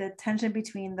is like the tension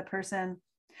between the person.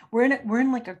 We're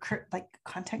in like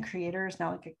content creators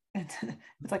now, like it's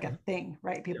like a thing,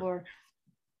 right? People are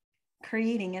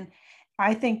creating, and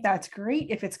I think that's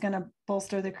great if it's going to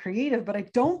bolster the creative, but I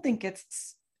don't think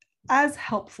it's as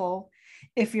helpful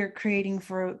if you're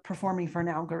performing for an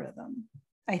algorithm.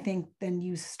 I think then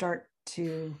you start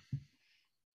to,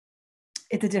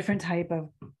 it's a different type of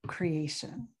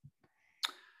creation.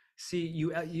 See,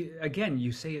 you again,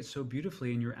 you say it so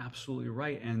beautifully, and you're absolutely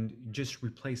right. And just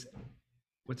replace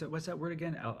what's that word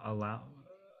again?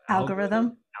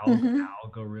 Algorithm.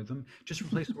 Algorithm. Just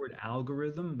replace the word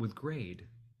algorithm with grade.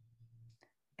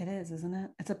 It is, isn't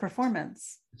it? It's a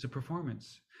performance. It's a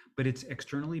performance, but it's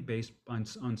externally based on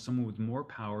someone with more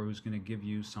power who's going to give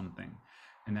you something.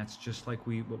 And that's just like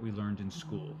what we learned in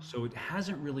school. So it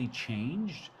hasn't really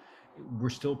changed.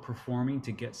 We're still performing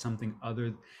to get something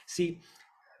other. See,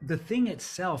 the thing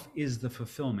itself is the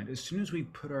fulfillment. As soon as we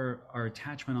put our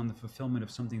attachment on the fulfillment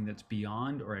of something that's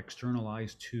beyond or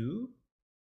externalized to,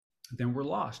 then we're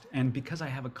lost. And because I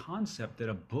have a concept that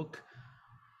a book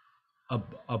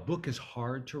is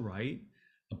hard to write,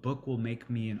 a book will make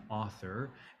me an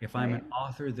author. If I'm an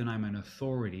author, then I'm an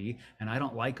authority, and I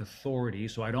don't like authority,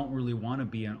 so I don't really want to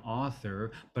be an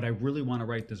author, but I really want to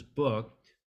write this book.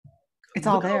 It's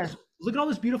all there. Look at all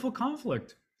this beautiful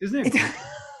conflict, isn't it?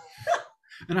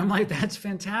 And I'm like, that's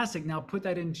fantastic. Now put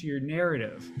that into your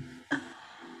narrative.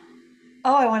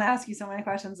 Oh, I want to ask you so many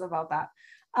questions about that.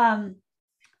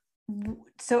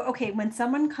 So, okay, when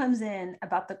someone comes in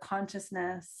about the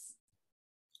consciousness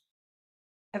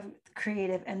of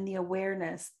creative and the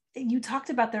awareness, you talked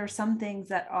about there are some things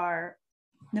that are,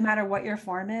 no matter what your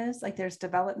form is, like there's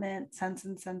development, sense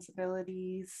and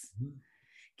sensibilities. Mm-hmm.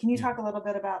 Can you talk a little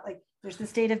bit about, like, there's the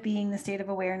state of being, the state of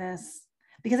awareness?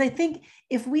 Because I think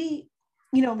if we,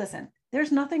 listen,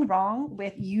 there's nothing wrong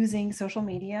with using social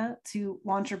media to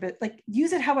launch your bit, like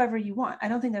use it however you want. I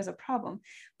don't think there's a problem.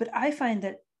 But I find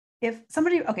that if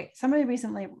somebody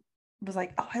recently was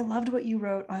like, oh, I loved what you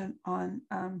wrote on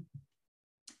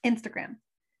Instagram.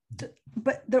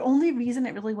 But the only reason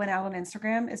it really went out on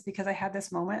Instagram is because I had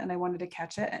this moment and I wanted to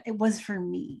catch it. And it was for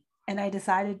me. And I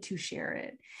decided to share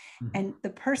it. Mm-hmm. And the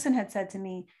person had said to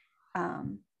me,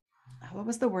 what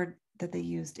was the word that they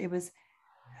used? It was,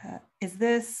 is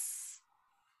this,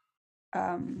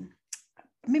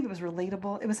 maybe it was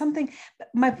relatable. It was something,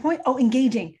 my point,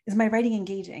 engaging. Is my writing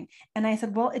engaging? And I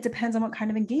said, well, it depends on what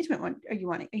kind of engagement are you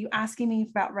wanting. Are you asking me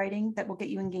about writing that will get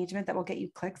you engagement, that will get you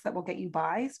clicks, that will get you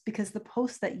buys? Because the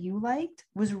post that you liked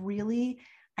was really,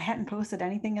 I hadn't posted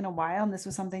anything in a while. And this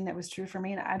was something that was true for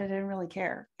me. And I didn't really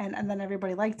care. And then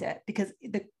everybody liked it because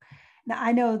now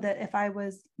I know that if I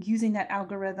was using that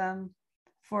algorithm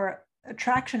for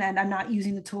attraction and I'm not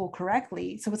using the tool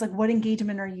correctly. So it's like, what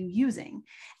engagement are you using?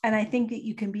 And I think that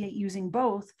you can be using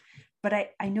both, but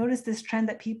I noticed this trend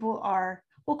that people are,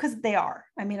 well, because they are,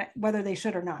 I mean, whether they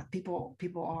should or not, people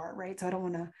are, right? So I don't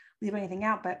want to leave anything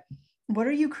out, but what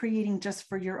are you creating just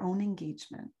for your own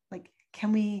engagement? Like,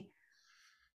 can we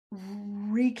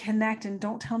reconnect? And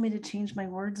don't tell me to change my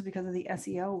words because of the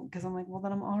SEO, because I'm like, well,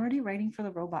 then I'm already writing for the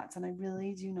robots and I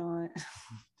really do not.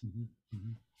 Mm-hmm.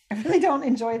 Mm-hmm. I really don't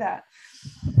enjoy that.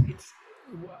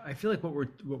 I feel like what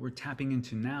we're tapping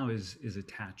into now is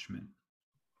attachment.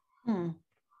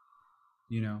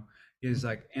 Is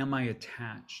like, am I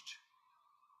attached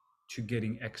to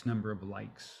getting X number of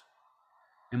likes?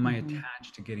 Am I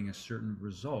attached to getting a certain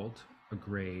result, a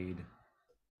grade,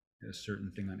 a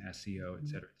certain thing on SEO, et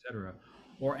cetera?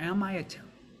 Or am I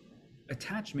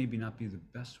attached? Maybe not be the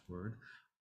best word.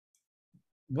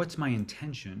 What's my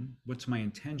intention?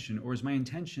 Or is my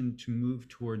intention to move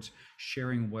towards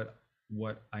sharing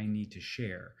what I need to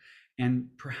share? And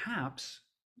perhaps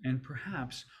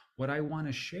what I want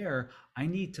to share, I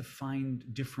need to find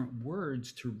different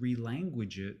words to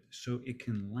relanguage it so it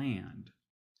can land.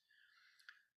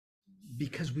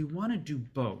 Because we want to do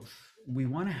both. We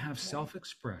want to have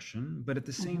self-expression, but at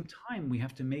the same time, we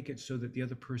have to make it so that the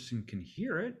other person can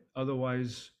hear it.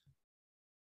 Otherwise,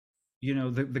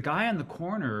 the guy on the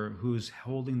corner who's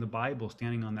holding the Bible,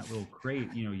 standing on that little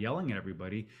crate, yelling at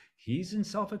everybody, he's in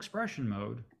self-expression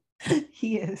mode.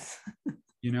 He is.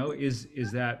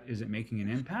 Is it making an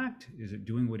impact? Is it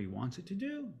doing what he wants it to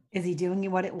do? Is he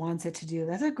doing what it wants it to do?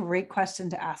 That's a great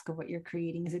question to ask of what you're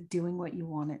creating. Is it doing what you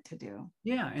want it to do?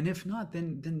 Yeah. And if not,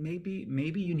 then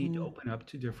maybe you need to open up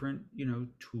to different,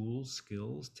 tools,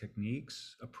 skills,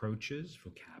 techniques, approaches,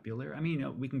 vocabulary. I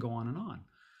mean, we can go on and on.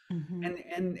 Mm-hmm.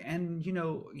 And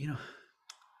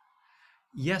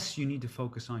yes, you need to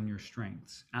focus on your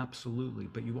strengths, absolutely,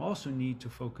 but you also need to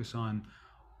focus on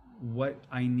what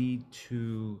I need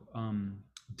to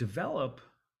develop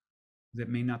that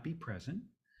may not be present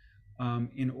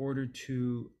in order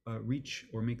to reach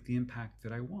or make the impact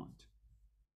that I want.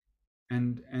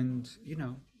 And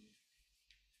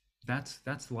that's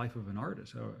the life of an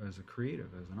artist, or as a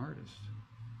creative, as an artist.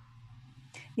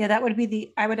 Yeah, that would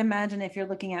be I would imagine, if you're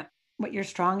looking at what you're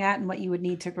strong at and what you would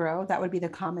need to grow, that would be the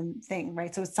common thing,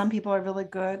 right? So some people are really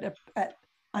good at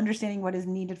understanding what is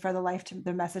needed for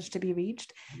the message to be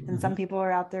reached. And some people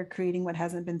are out there creating what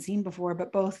hasn't been seen before,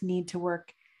 but both need to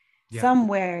work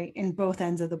somewhere in both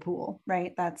ends of the pool,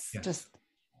 right? That's just,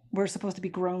 we're supposed to be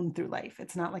grown through life.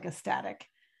 It's not like a static.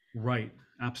 Right.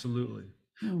 Absolutely.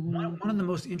 Mm-hmm. One of the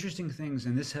most interesting things,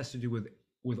 and this has to do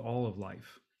with all of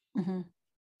life, Mm-hmm.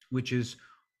 which is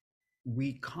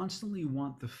we constantly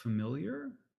want the familiar,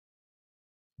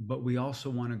 but we also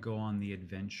want to go on the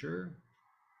adventure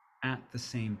at the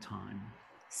same time.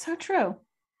 So true.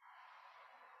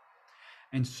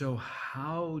 And so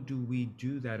how do we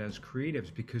do that as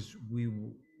creatives? Because we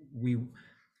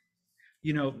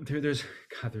there's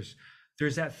God,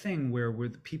 there's that thing where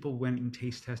people went and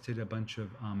taste tested a bunch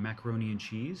of macaroni and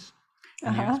cheese,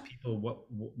 and you Uh-huh. ask people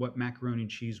what macaroni and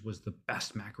cheese was the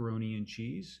best macaroni and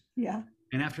cheese. Yeah.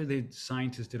 And after the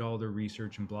scientists did all their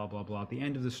research and blah blah blah, at the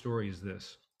end of the story is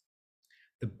this: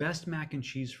 the best mac and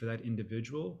cheese for that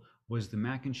individual was the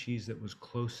mac and cheese that was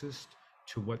closest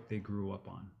to what they grew up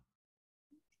on.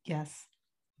 Yes.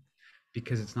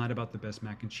 Because it's not about the best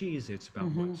mac and cheese, it's about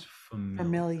Mm-hmm. what's familiar.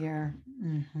 Familiar.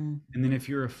 Mm-hmm. And then if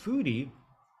you're a foodie,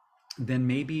 then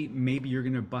maybe you're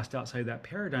going to bust outside that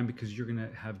paradigm, because you're going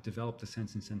to have developed a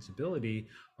sense and sensibility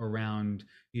around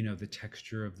the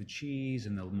texture of the cheese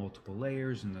and the multiple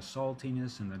layers and the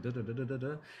saltiness and the da da da da da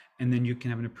da, and then you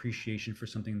can have an appreciation for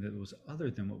something that was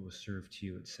other than what was served to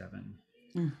you at 7.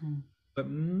 Mm-hmm. But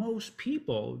most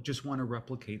people just want to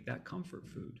replicate that comfort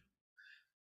food.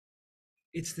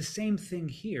 It's the same thing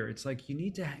here. It's like you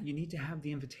need to have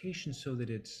the invitation so that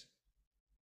it's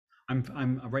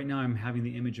I'm right now I'm having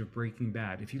the image of Breaking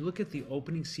Bad. If you look at the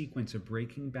opening sequence of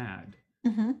Breaking Bad,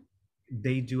 Mm-hmm.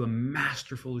 they do a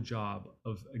masterful job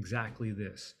of exactly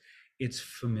this. It's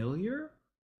familiar,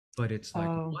 but it's like,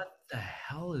 Oh, what the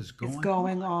hell is it's going on?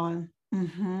 going on.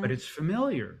 Mm-hmm. But it's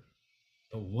familiar.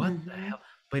 But what the Mm-hmm. hell?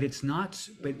 But it's not,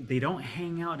 but they don't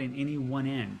hang out in any one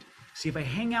end. See, if I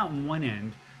hang out in one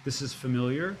end, this is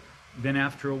familiar, then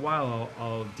after a while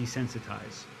I'll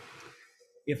desensitize.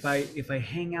 If I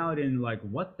hang out in like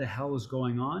what the hell is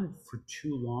going on for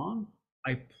too long,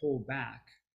 I pull back,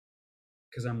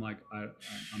 because I'm like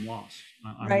I'm lost.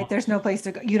 I'm Right. There's lost. no place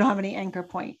to go. You don't have any anchor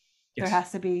point. There Yes,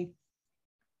 has to be.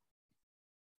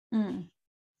 Mm.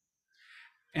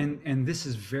 and this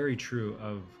is very true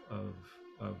of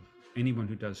of anyone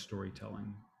who does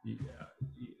storytelling.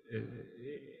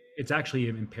 It's actually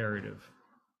an imperative.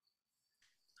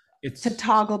 To It's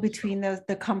toggle between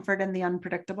the comfort and the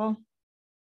unpredictable.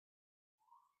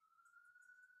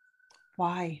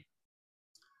 Why?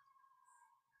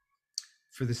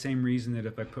 for the same reason that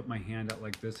if I put my hand out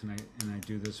like this and I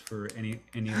do this for any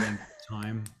length of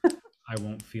time, I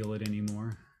won't feel it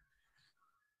anymore,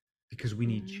 because we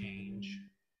need change, Mm.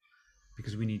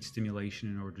 because we need stimulation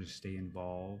in order to stay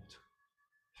involved.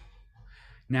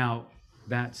 Now,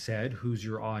 that said, who's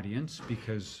your audience?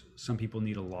 Because some people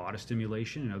need a lot of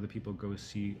stimulation, and other people go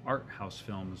see art house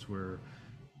films where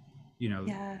you know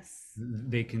Yes.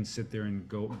 they can sit there and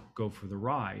go for the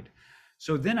ride.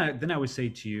 So then I would say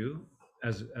to you,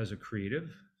 as a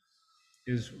creative,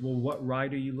 is, well, what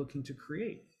ride are you looking to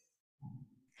create?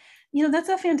 That's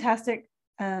a fantastic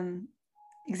um,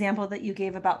 example that you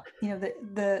gave about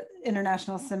the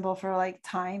international symbol for like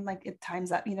time, like it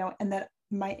times up, and that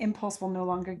my impulse will no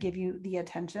longer give you the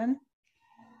attention.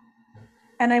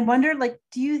 And I wonder, like,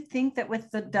 do you think that with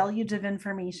the deluge of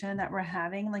information that we're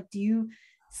having, like, do you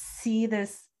see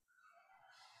this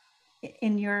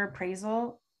in your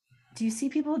appraisal? Do you see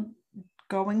people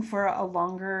going for a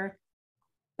longer,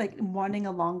 like wanting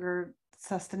a longer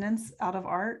sustenance out of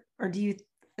art, or do you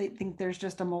think there's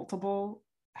just a multiple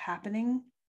happening?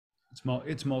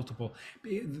 It's multiple.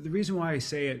 The reason why I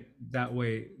say it that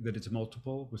way, that it's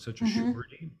multiple with such a Mm-hmm.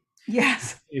 surety,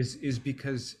 Yes. is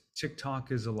because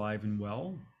TikTok is alive and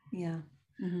well, Yeah.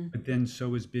 Mm-hmm. but then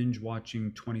so is binge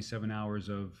watching 27 hours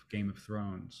of Game of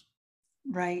Thrones.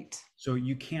 Right. So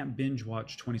you can't binge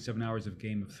watch 27 hours of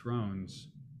Game of Thrones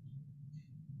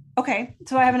Okay.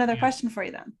 So I if have another question for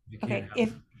you then. you can't Okay. have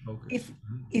If focus. if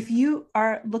if you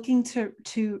are looking to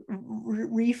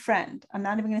refriend, I'm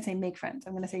not even going to say make friends.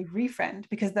 I'm going to say refriend,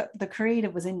 because the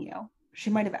creative was in you. She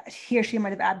might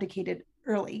have abdicated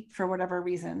early for whatever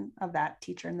reason of that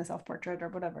teacher in the self-portrait or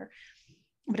whatever.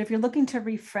 But if you're looking to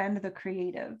refriend the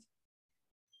creative,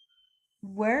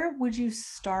 where would you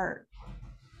start,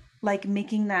 like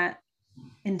making that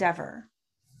endeavor?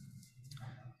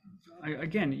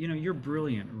 Again, you're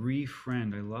brilliant.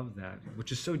 Refriend, I love that,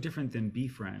 which is so different than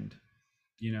befriend.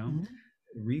 You know,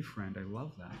 Mm-hmm. refriend, I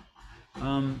love that.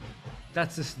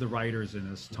 That's just the writers in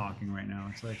us talking right now.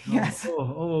 It's like, Yes. a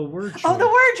word Oh, the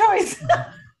choice. word choice.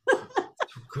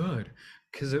 So good,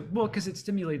 because it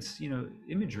stimulates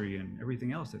imagery and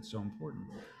everything else that's so important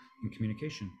in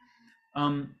communication.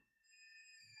 Um,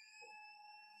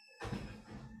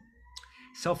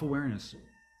 Self-awareness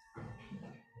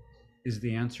is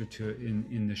the answer to it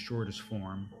in the shortest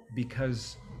form,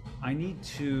 because I need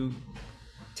to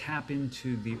tap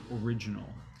into the original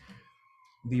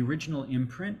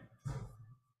imprint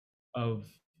of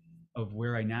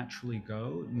where I naturally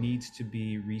go needs to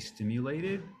be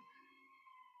re-stimulated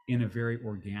in a very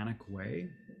organic way.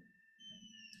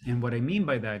 And what I mean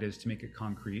by that is, to make it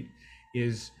concrete,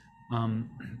 is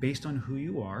based on who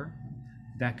you are,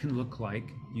 that can look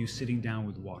like you sitting down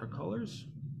with watercolors.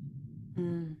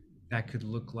 Mm. That could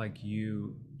look like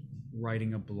you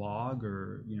writing a blog,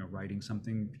 or writing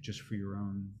something just for your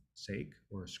own sake,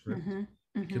 or a script. Mm-hmm. It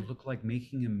Mm-hmm. could look like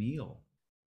making a meal.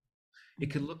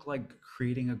 It could look like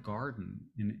creating a garden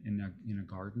in a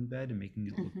garden bed and making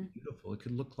it look Mm-hmm. beautiful. It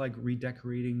could look like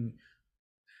redecorating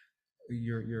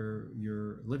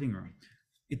your living room.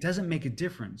 It doesn't make a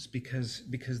difference, because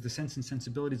the sense and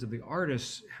sensibilities of the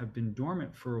artists have been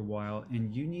dormant for a while,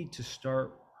 and you need to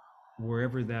start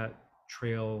wherever that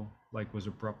trail like was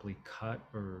abruptly cut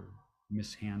or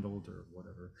mishandled or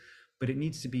whatever. But it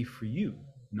needs to be for you,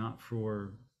 not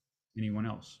for anyone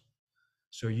else.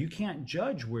 So you can't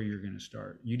judge where you're going to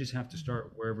start. You just have to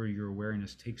start wherever your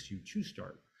awareness takes you to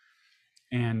start.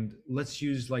 And let's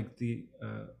use like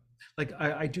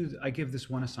I give this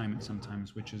one assignment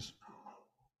sometimes, which is,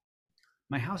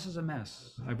 my house is a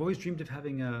mess. I've always dreamed of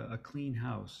having a clean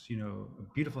house, a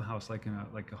beautiful house, like in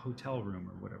a hotel room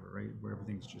or whatever, right? Where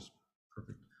everything's just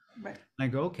perfect. Right. And I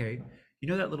go, okay,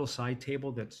 that little side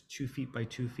table that's 2 feet by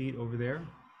 2 feet over there?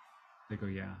 They go,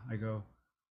 yeah. I go,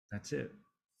 that's it.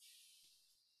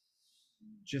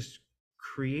 Just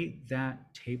create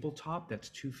that tabletop that's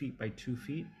 2 feet by 2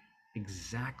 feet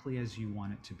exactly as you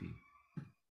want it to be.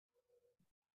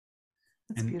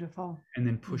 That's beautiful. And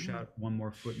then push out one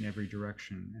more foot in every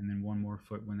direction, and then one more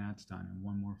foot when that's done, and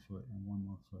one more foot, and one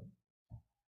more foot.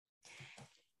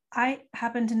 I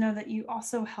happen to know that you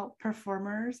also help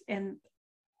performers in,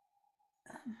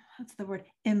 what's the word,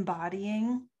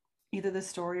 embodying either the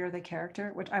story or the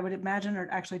character, which I would imagine are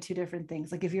actually two different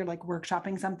things. Like if you're like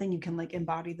workshopping something, you can like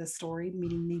embody the story,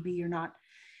 meaning maybe you're not.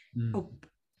 Does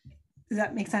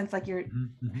that make sense? Like you're.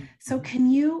 So can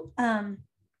you?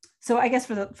 So I guess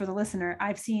for the listener,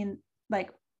 I've seen, like,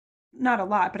 not a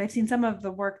lot, but I've seen some of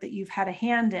the work that you've had a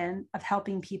hand in of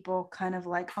helping people kind of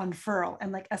like unfurl,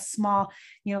 and like a small,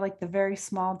 like the very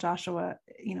small Joshua,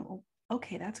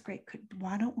 okay, that's great.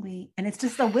 Why don't we? And it's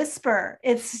just a whisper.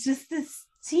 It's just this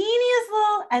teeniest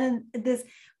little, and this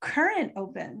current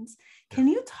opens. Can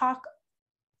you talk,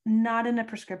 not in a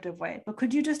prescriptive way, but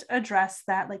could you just address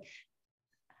that? Like,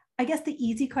 I guess the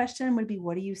easy question would be,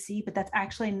 what do you see? But that's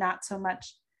actually not so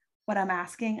much what I'm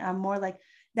asking. I'm more like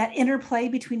that interplay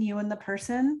between you and the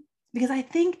person, because I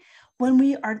think when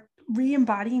we are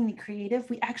re-embodying the creative,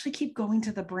 we actually keep going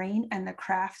to the brain and the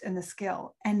craft and the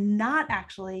skill, and not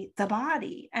actually the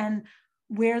body and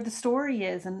where the story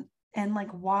is, and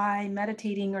like why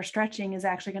meditating or stretching is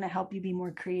actually going to help you be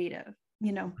more creative.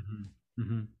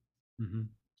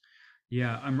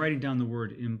 Yeah, I'm writing down the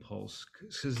word impulse,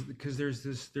 because there's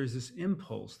this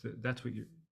impulse that's what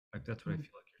I feel like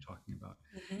you're talking about.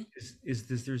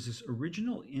 There's this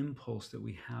original impulse that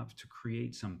we have to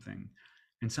create something,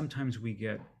 and sometimes we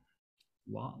get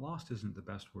lost, isn't the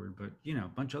best word, but a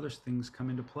bunch of other things come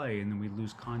into play, and then we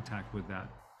lose contact with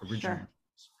that original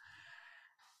impulse.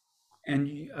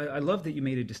 And I love that you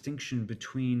made a distinction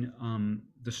between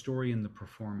the story and the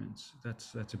performance.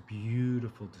 That's a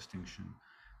beautiful distinction,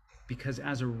 because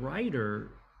as a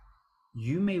writer,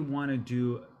 you may want to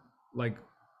do like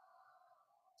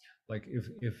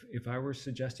if I were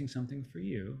suggesting something for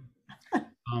you,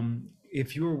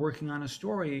 if you were working on a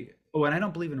story. Oh, and I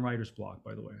don't believe in writer's block,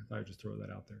 by the way. I thought I'd just throw that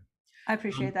out there. I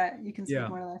appreciate that. You can speak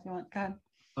more to that if you want. Go ahead.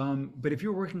 But if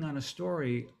you're working on a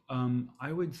story,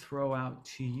 I would throw out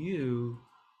to you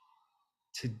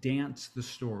to dance the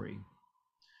story.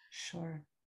 Sure.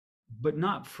 But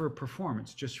not for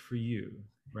performance, just for you,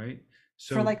 right?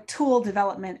 So for like tool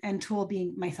development, and tool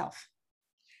being myself.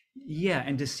 Yeah,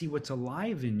 and to see what's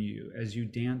alive in you as you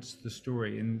dance the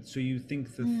story. And so you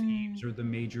think the themes or the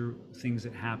major things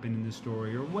that happen in the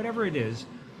story or whatever it is,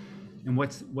 and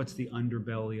what's the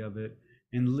underbelly of it,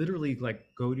 and literally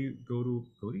like go to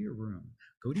your room,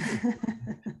 go to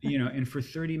your and for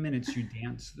 30 minutes you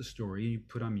dance the story, you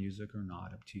put on music or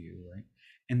not, up to you, right?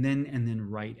 And then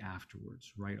write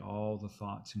afterwards, write all the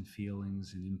thoughts and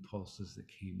feelings and impulses that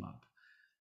came up.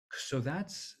 So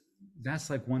that's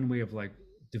like one way of like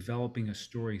developing a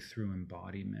story through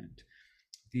embodiment.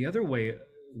 The other way,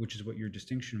 which is what your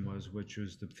distinction was, which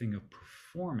was the thing of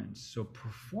performance. So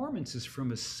performance is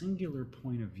from a singular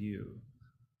point of view.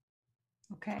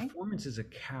 Okay. Performance is a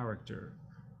character.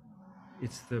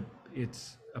 It's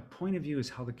a point of view is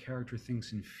how the character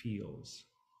thinks and feels.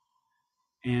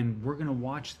 And we're going to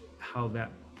watch how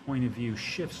that point of view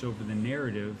shifts over the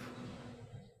narrative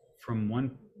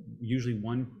from usually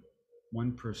one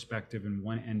perspective and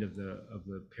one end of the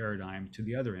paradigm to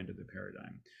the other end of the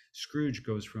paradigm. Scrooge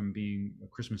goes from being a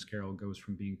Christmas Carol, goes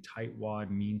from being tightwad,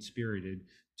 mean spirited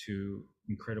to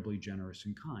incredibly generous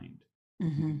and kind.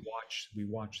 Mm-hmm. We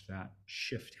watch that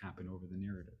shift happen over the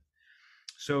narrative.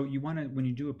 So you want to, when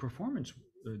you do a performance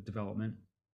development,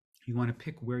 you want to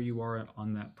pick where you are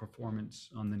on that performance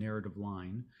on the narrative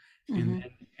line, Mm-hmm.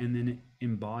 and then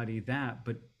embody that,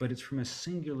 but it's from a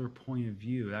singular point of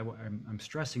view. I'm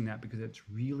stressing that because it's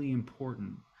really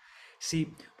important.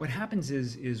 See, what happens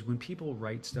is when people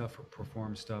write stuff or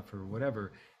perform stuff or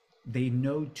whatever, they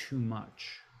know too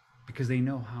much because they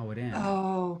know how it ends.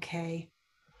 Okay.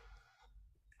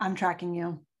 I'm tracking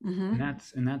you. Mm-hmm.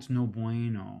 And that's no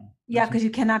bueno. Yeah, because you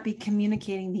cannot be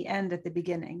communicating the end at the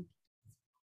beginning.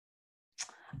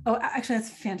 Oh, actually, that's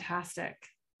fantastic.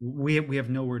 We have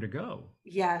nowhere to go.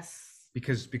 Yes.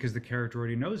 Because the character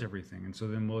already knows everything, and so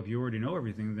then, well, if you already know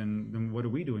everything, then what are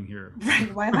we doing here?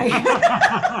 Right. Why am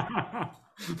I?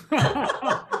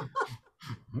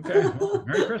 Okay. Well,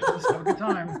 Merry Christmas. Have a good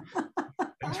time.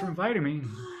 Thanks for inviting me.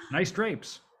 Nice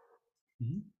drapes.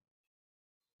 Mm-hmm.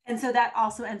 And so that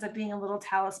also ends up being a little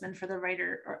talisman for the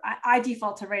writer, or I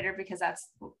default to writer because that's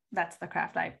the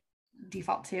craft I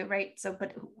default to, right? So,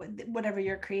 but whatever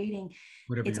you're creating,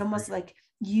 it's almost like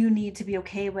you need to be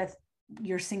okay with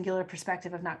your singular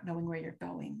perspective of not knowing where you're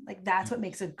going. Like that's what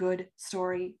makes a good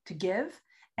story to give.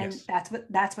 And yes.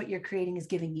 that's what you're creating is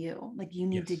giving you. Like you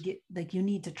need you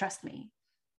need to trust me.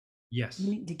 Yes. You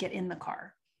need to get in the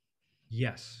car.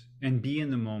 Yes. And be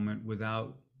in the moment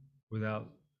without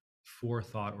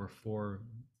forethought or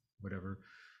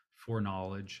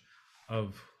foreknowledge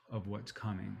of what's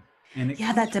coming. And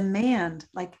that demand,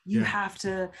 like you have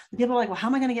to, people are like, well, how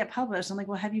am I going to get published? I'm like,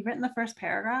 well, have you written the first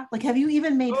paragraph? Like, have you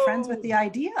even made friends with the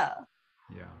idea?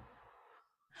 Yeah.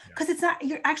 Because it's not,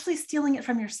 you're actually stealing it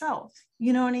from yourself.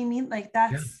 You know what I mean? Like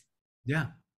that's. Yeah.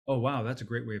 Oh, wow. That's a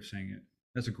great way of saying it.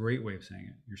 That's a great way of saying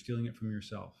it. You're stealing it from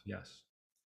yourself. Yes.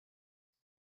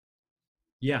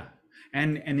 Yeah.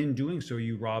 And in doing so,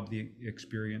 you rob the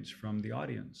experience from the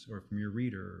audience or from your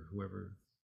reader or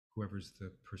whoever's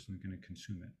the person going to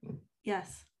consume it.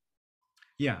 Yes.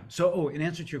 Yeah. So, in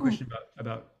answer to your question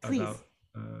about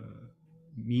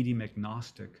medium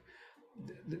agnostic,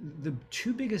 the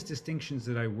two biggest distinctions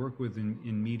that I work with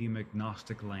in medium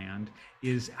agnostic land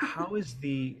is how is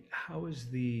the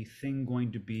thing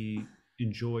going to be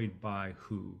enjoyed by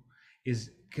who?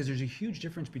 Is because there's a huge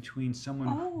difference between someone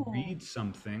who reads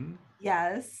something,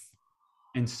 yes,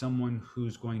 and someone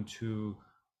who's going to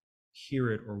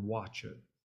hear it or watch it.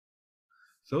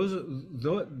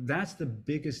 That's the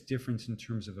biggest difference in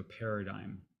terms of a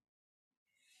paradigm.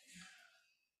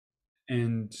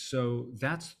 And so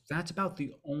that's about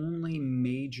the only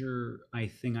major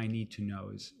thing I need to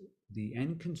know is the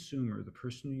end consumer, the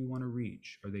person you want to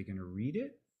reach. Are they going to read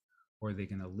it, or are they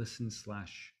going to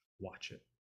listen/watch it?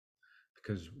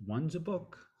 Because one's a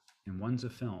book and one's a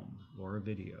film or a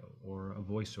video or a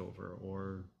voiceover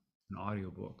or an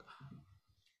audiobook.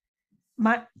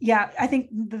 I think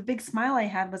the big smile I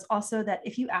had was also that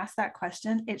if you ask that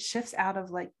question, it shifts out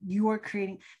of like you are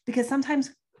creating, because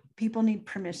sometimes people need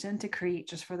permission to create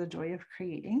just for the joy of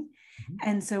creating. Mm-hmm.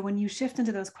 And so when you shift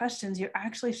into those questions, you're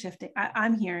actually shifting.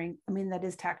 I'm hearing, I mean, that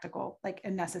is tactical, like,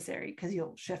 and necessary, because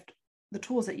you'll shift the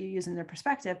tools that you use in their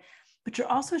perspective, but you're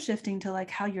also shifting to like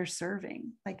how you're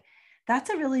serving. Like that's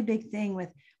a really big thing with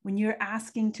when you're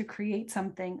asking to create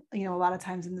something, you know, a lot of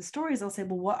times in the stories, they'll say,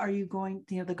 well, what are you going,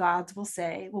 you know, the gods will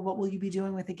say, well, what will you be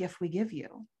doing with the gift we give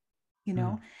you? You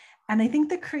know? And I think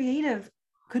the creative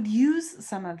could use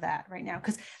some of that right now.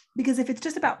 Because if it's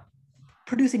just about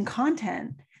producing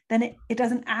content, then it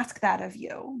doesn't ask that of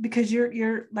you, because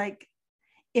you're like,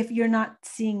 if you're not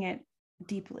seeing it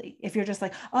deeply, if you're just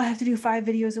like, oh, I have to do 5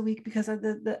 videos a week because of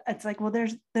it's like, well,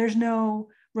 there's no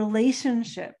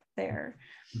relationship there.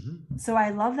 Mm-hmm. So I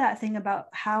love that thing about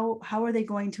how are they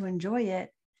going to enjoy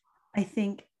it, I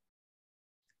think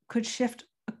could shift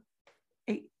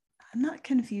I'm not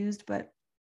confused, but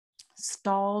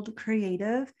stalled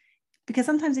creative. Because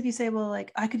sometimes if you say, well,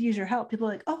 like, I could use your help, people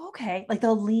are like, oh, okay. Like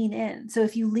they'll lean in. So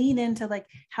if you lean into like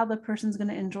how the person's going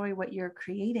to enjoy what you're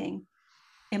creating,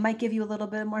 it might give you a little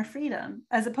bit more freedom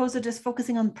as opposed to just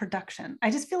focusing on production.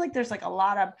 I just feel like there's like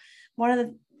one of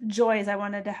the joys I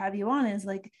wanted to have you on is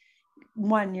like,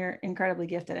 one, you're incredibly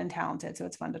gifted and talented. So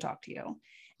it's fun to talk to you.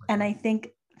 And I think,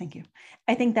 thank you.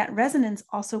 I think that resonance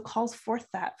also calls forth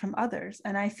that from others.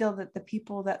 And I feel that the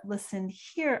people that listen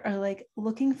here are like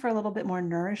looking for a little bit more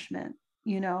nourishment,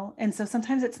 you know? And so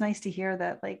sometimes it's nice to hear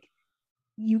that, like,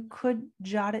 you could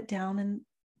jot it down in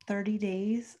 30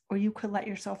 days, or you could let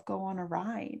yourself go on a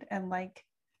ride and like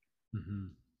Mm-hmm.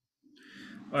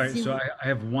 All right, see so what, I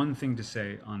have one thing to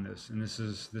say on this, and this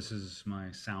is my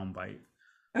sound bite.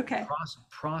 okay.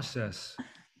 Process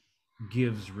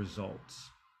gives results.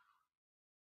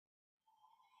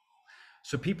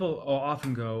 So people will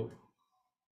often go,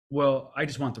 well, I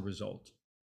just want the result.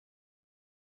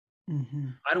 Mm-hmm.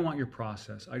 I don't want your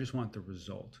process. I just want the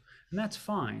result. And that's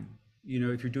fine. You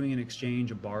know, if you're doing an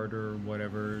exchange, a barter,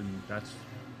 whatever, and that's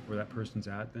where that person's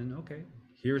at, then okay,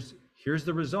 here's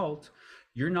the result.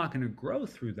 You're not going to grow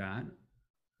through that,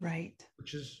 Right.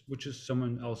 which is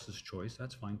someone else's choice.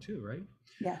 That's fine too, right?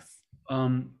 Yes.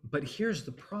 But here's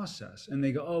the process. And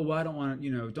they go, oh, well, I don't want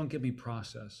to, don't give me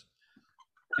process.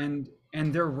 And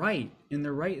they're right. And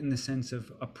they're right in the sense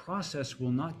of a process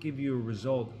will not give you a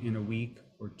result in a week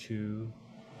or two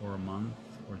or a month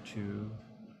or two.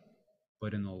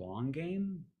 But in the long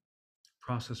game,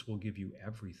 process will give you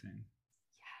everything.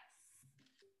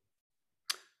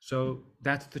 So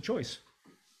that's the choice.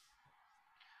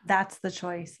 That's the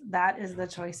choice. That is the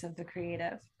choice of the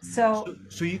creative. So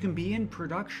you can be in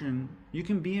production. You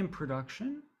can be in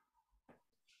production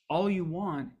all you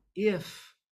want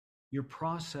if your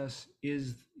process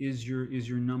is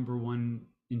your number one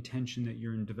intention that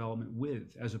you're in development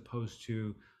with, as opposed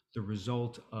to the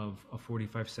result of a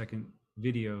 45-second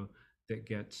video that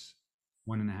gets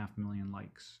 1.5 million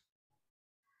likes.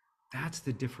 That's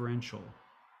the differential.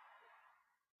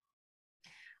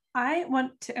 I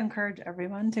want to encourage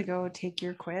everyone to go take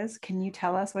your quiz. Can you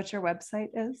tell us what your website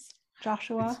is,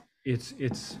 Joshua?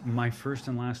 It's my first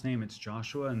and last name. It's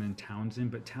Joshua and then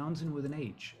Townsend, but Townsend with an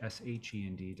H,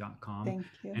 SHEND.com. Thank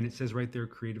you. And it says right there,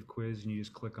 creative quiz, and you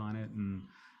just click on it, and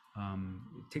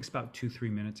it takes about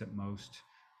 2-3 minutes at most.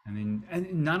 And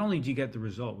not only do you get the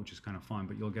result, which is kind of fun,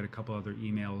 but you'll get a couple other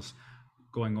emails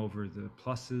going over the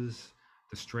pluses,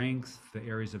 the strengths, the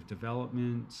areas of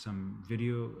development, some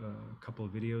video, a couple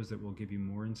of videos that will give you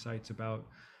more insights about.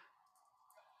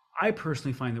 I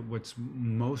personally find that what's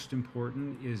most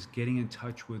important is getting in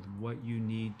touch with what you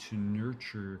need to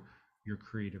nurture your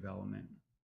creative element,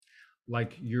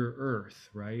 like your earth,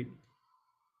 right?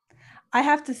 I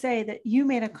have to say that you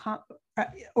made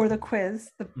or the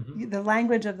quiz, Mm-hmm. the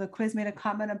language of the quiz made a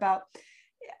comment about,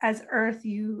 as Earth,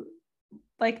 you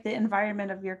like the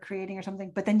environment of your creating or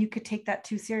something, but then you could take that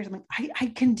too serious. I'm like, I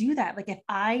can do that. Like if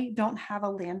I don't have a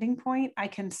landing point, I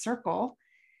can circle.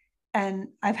 And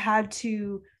I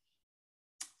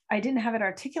didn't have it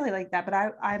articulate like that, but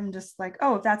I'm just like,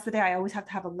 oh, if that's the day, I always have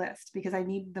to have a list because I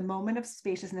need the moment of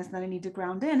spaciousness and then I need to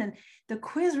ground in. And the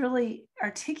quiz really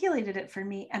articulated it for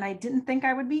me. And I didn't think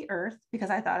I would be earth because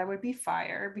I thought I would be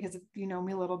fire because if you know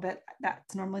me a little bit,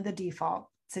 that's normally the default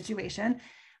situation.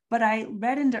 But I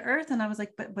read into earth and I was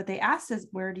like, but they asked us,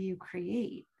 where do you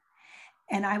create?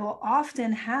 And I will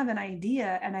often have an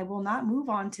idea and I will not move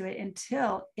on to it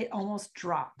until it almost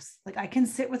drops. Like I can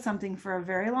sit with something for a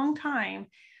very long time.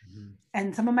 Mm-hmm.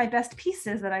 And some of my best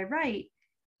pieces that I write,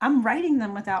 I'm writing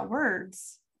them without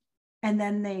words. And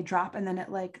then they drop and then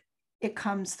it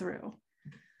comes through.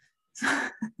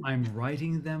 I'm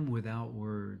writing them without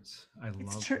words. I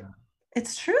love that.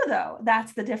 It's true though.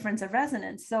 That's the difference of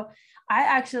resonance. So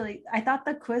I thought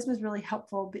the quiz was really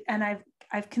helpful, and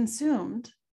I've consumed,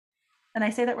 and I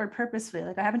say that word purposefully,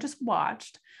 like I haven't just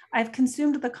watched, I've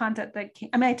consumed the content that came.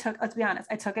 I mean, let's be honest,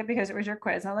 I took it because it was your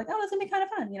quiz. And I'm like, oh, it's gonna be kind of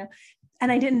fun,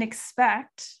 And I didn't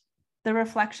expect the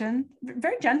reflection,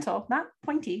 very gentle, not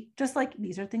pointy, just like,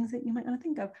 these are things that you might want to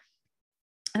think of.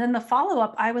 And then the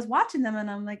follow-up, I was watching them and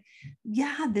I'm like,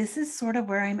 yeah, this is sort of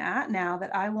where I'm at now,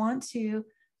 that I want to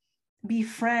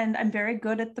befriend. I'm very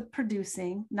good at the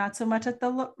producing, not so much at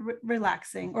the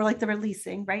relaxing or like the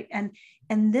releasing, right? And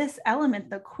this element,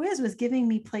 the quiz, was giving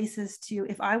me places to,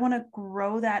 if I want to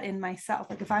grow that in myself,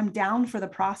 like if I'm down for the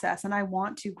process and I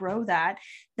want to grow that,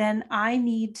 then I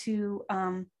need to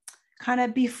kind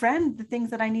of befriend the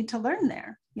things that I need to learn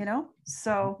there,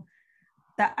 So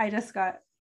that I just got,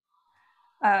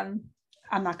 I'm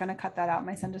not going to cut that out.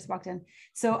 My son just walked in.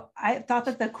 So I thought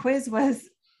that the quiz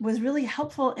was really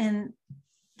helpful in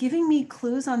giving me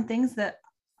clues on things that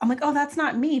I'm like, oh, that's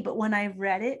not me. But when I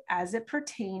read it as it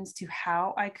pertains to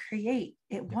how I create,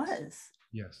 it was.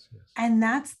 Yes. And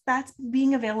that's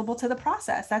being available to the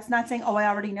process. That's not saying, oh, I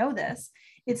already know this.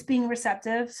 It's being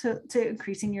receptive to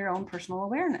increasing your own personal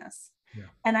awareness. Yeah.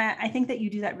 And I think that you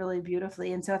do that really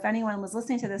beautifully. And so if anyone was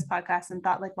listening to this podcast and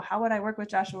thought like, well, how would I work with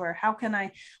Joshua, or how can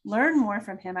I learn more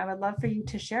from him? I would love for you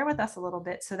to share with us a little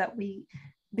bit so that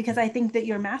because I think that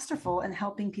you're masterful in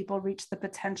helping people reach the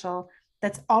potential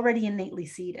that's already innately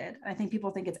seated. I think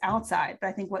people think it's outside, but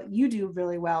I think what you do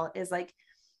really well is like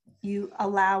you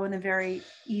allow in a very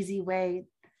easy way,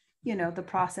 the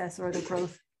process or the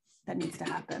growth that needs to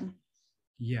happen.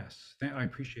 Yes, I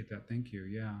appreciate that. Thank you.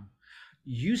 Yeah.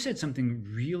 You said something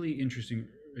really interesting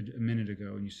a minute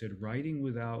ago, and you said writing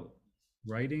without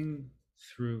Words.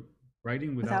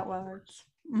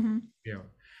 Mm-hmm. Yeah.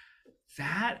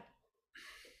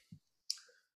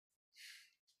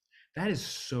 That is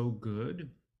so good.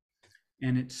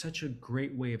 And it's such a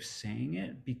great way of saying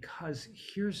it, because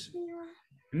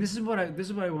and this is what I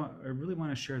want. I really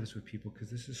want to share this with people,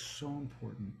 because this is so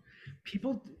important.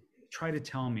 People try to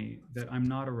tell me that I'm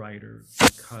not a writer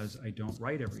because I don't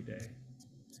write every day.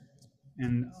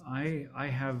 And I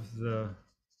have the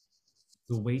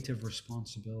weight of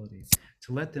responsibility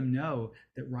to let them know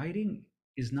that writing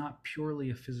is not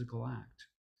purely a physical act.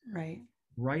 Right.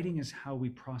 Writing is how we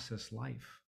process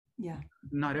life. Yeah.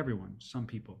 Not everyone, some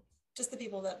people. Just the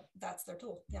people that's their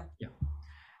tool. Yeah. Yeah.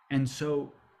 And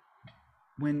so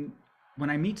when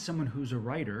I meet someone who's a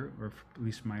writer, or at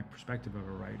least my perspective of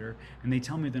a writer, and they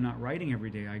tell me they're not writing every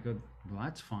day, I go, well,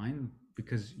 that's fine,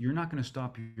 because you're not going to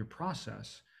stop your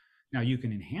process. Now, you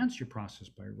can enhance your process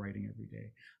by writing every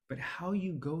day, but how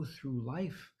you go through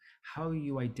life, how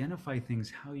you identify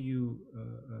things, how you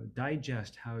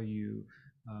digest, how you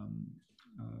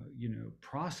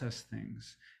process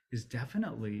things is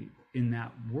definitely in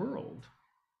that world.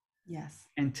 Yes.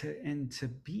 And to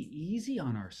be easy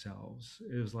on ourselves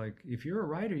is like, if you're a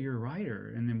writer, you're a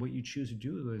writer, and then what you choose to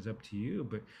do is up to you.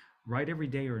 But write every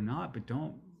day or not, but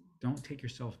don't take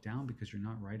yourself down because you're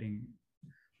not writing.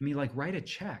 I mean, like, write a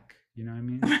check, you know what I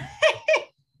mean?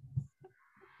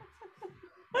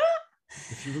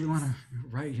 If you really want to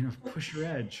write, push your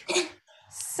edge.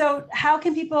 So how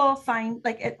can people find,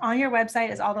 like, on your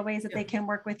website is all the ways that they can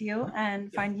work with you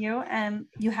and find you, and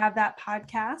you have that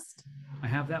podcast? I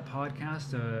have that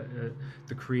podcast,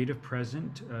 The Creative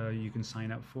Present. You can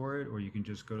sign up for it, or you can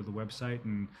just go to the website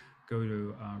and go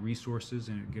to resources,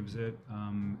 and it gives it,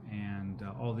 and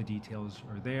all the details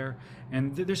are there.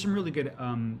 And there's some really good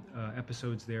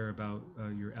episodes there about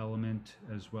your element,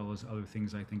 as well as other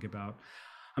things I think about.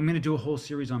 I'm going to do a whole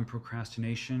series on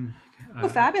procrastination. Oh,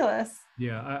 fabulous.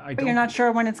 Yeah. But you're not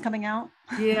sure when it's coming out?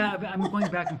 Yeah, I'm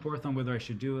going back and forth on whether I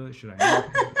should do it. Should I not?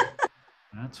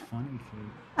 That's funny,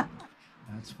 Kate.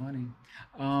 That's funny.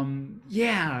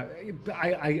 Yeah,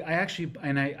 I actually,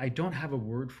 and I don't have a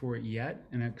word for it yet,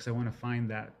 and because I want to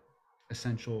find that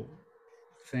essential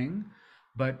thing,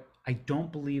 but I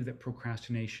don't believe that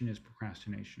procrastination is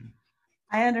procrastination.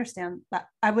 I understand that.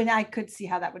 I could see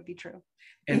how that would be true.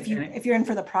 If you're in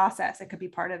for the process, it could be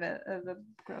part of it, of the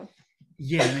growth.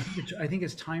 Yeah, and I think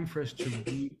it's time for us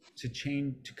to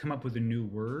come up with a new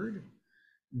word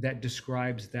that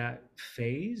describes that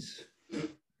phase,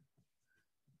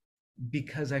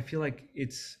 because I feel like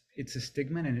it's a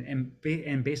stigma, and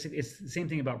basically it's the same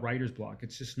thing about writer's block.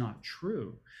 It's just not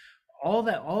true.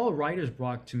 All writer's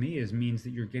block to me means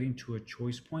that you're getting to a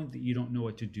choice point that you don't know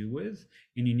what to do with,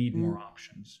 and you need more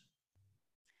options.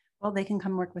 Well, they can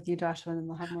come work with you, Joshua, and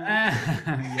they'll have more.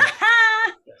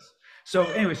 Yes. So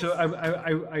anyway,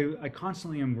 I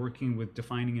constantly am working with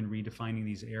defining and redefining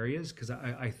these areas, because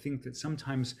I think that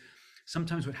sometimes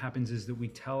what happens is that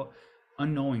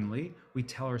unknowingly we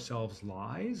tell ourselves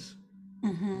lies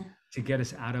to get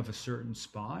us out of a certain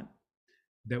spot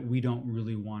that we don't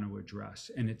really want to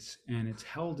address, and it's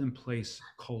held in place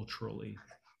culturally.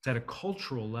 It's at a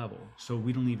cultural level, so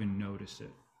we don't even notice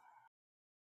it.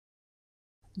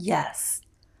 Yes,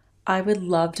 I would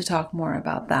love to talk more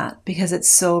about that, because it's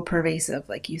so pervasive,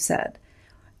 like you said.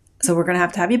 So we're going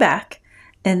to have you back.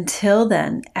 Until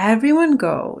then, everyone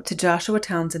go to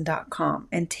joshuatownsend.com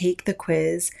and take the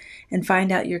quiz and find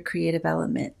out your creative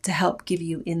element to help give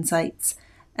you insights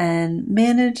and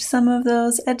manage some of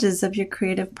those edges of your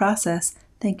creative process.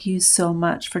 Thank you so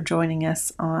much for joining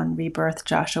us on Rebirth,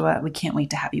 Joshua. We can't wait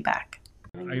to have you back.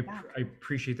 I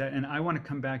appreciate that, and I want to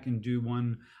come back and do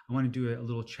one. I want to do a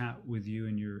little chat with you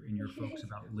and your folks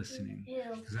about listening,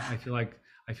 because I feel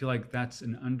like that's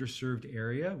an underserved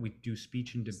area. We do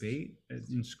speech and debate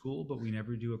in school, but we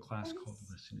never do a class called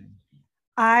listening.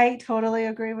 I totally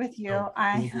agree with you. So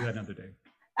we'll do that another day.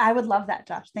 I would love that,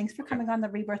 Josh. Thanks for coming on the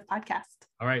Rebirth podcast.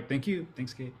 All right, thank you.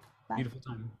 Thanks, Kate. Bye. Beautiful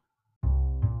time.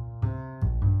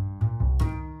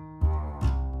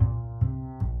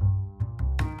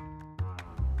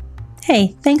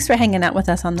 Hey, thanks for hanging out with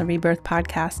us on the Rebirth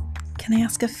podcast. Can I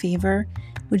ask a favor?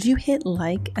 Would you hit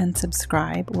like and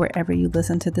subscribe wherever you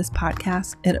listen to this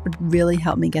podcast? It would really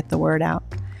help me get the word out.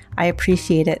 I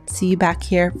appreciate it. See you back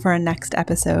here for our next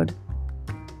episode.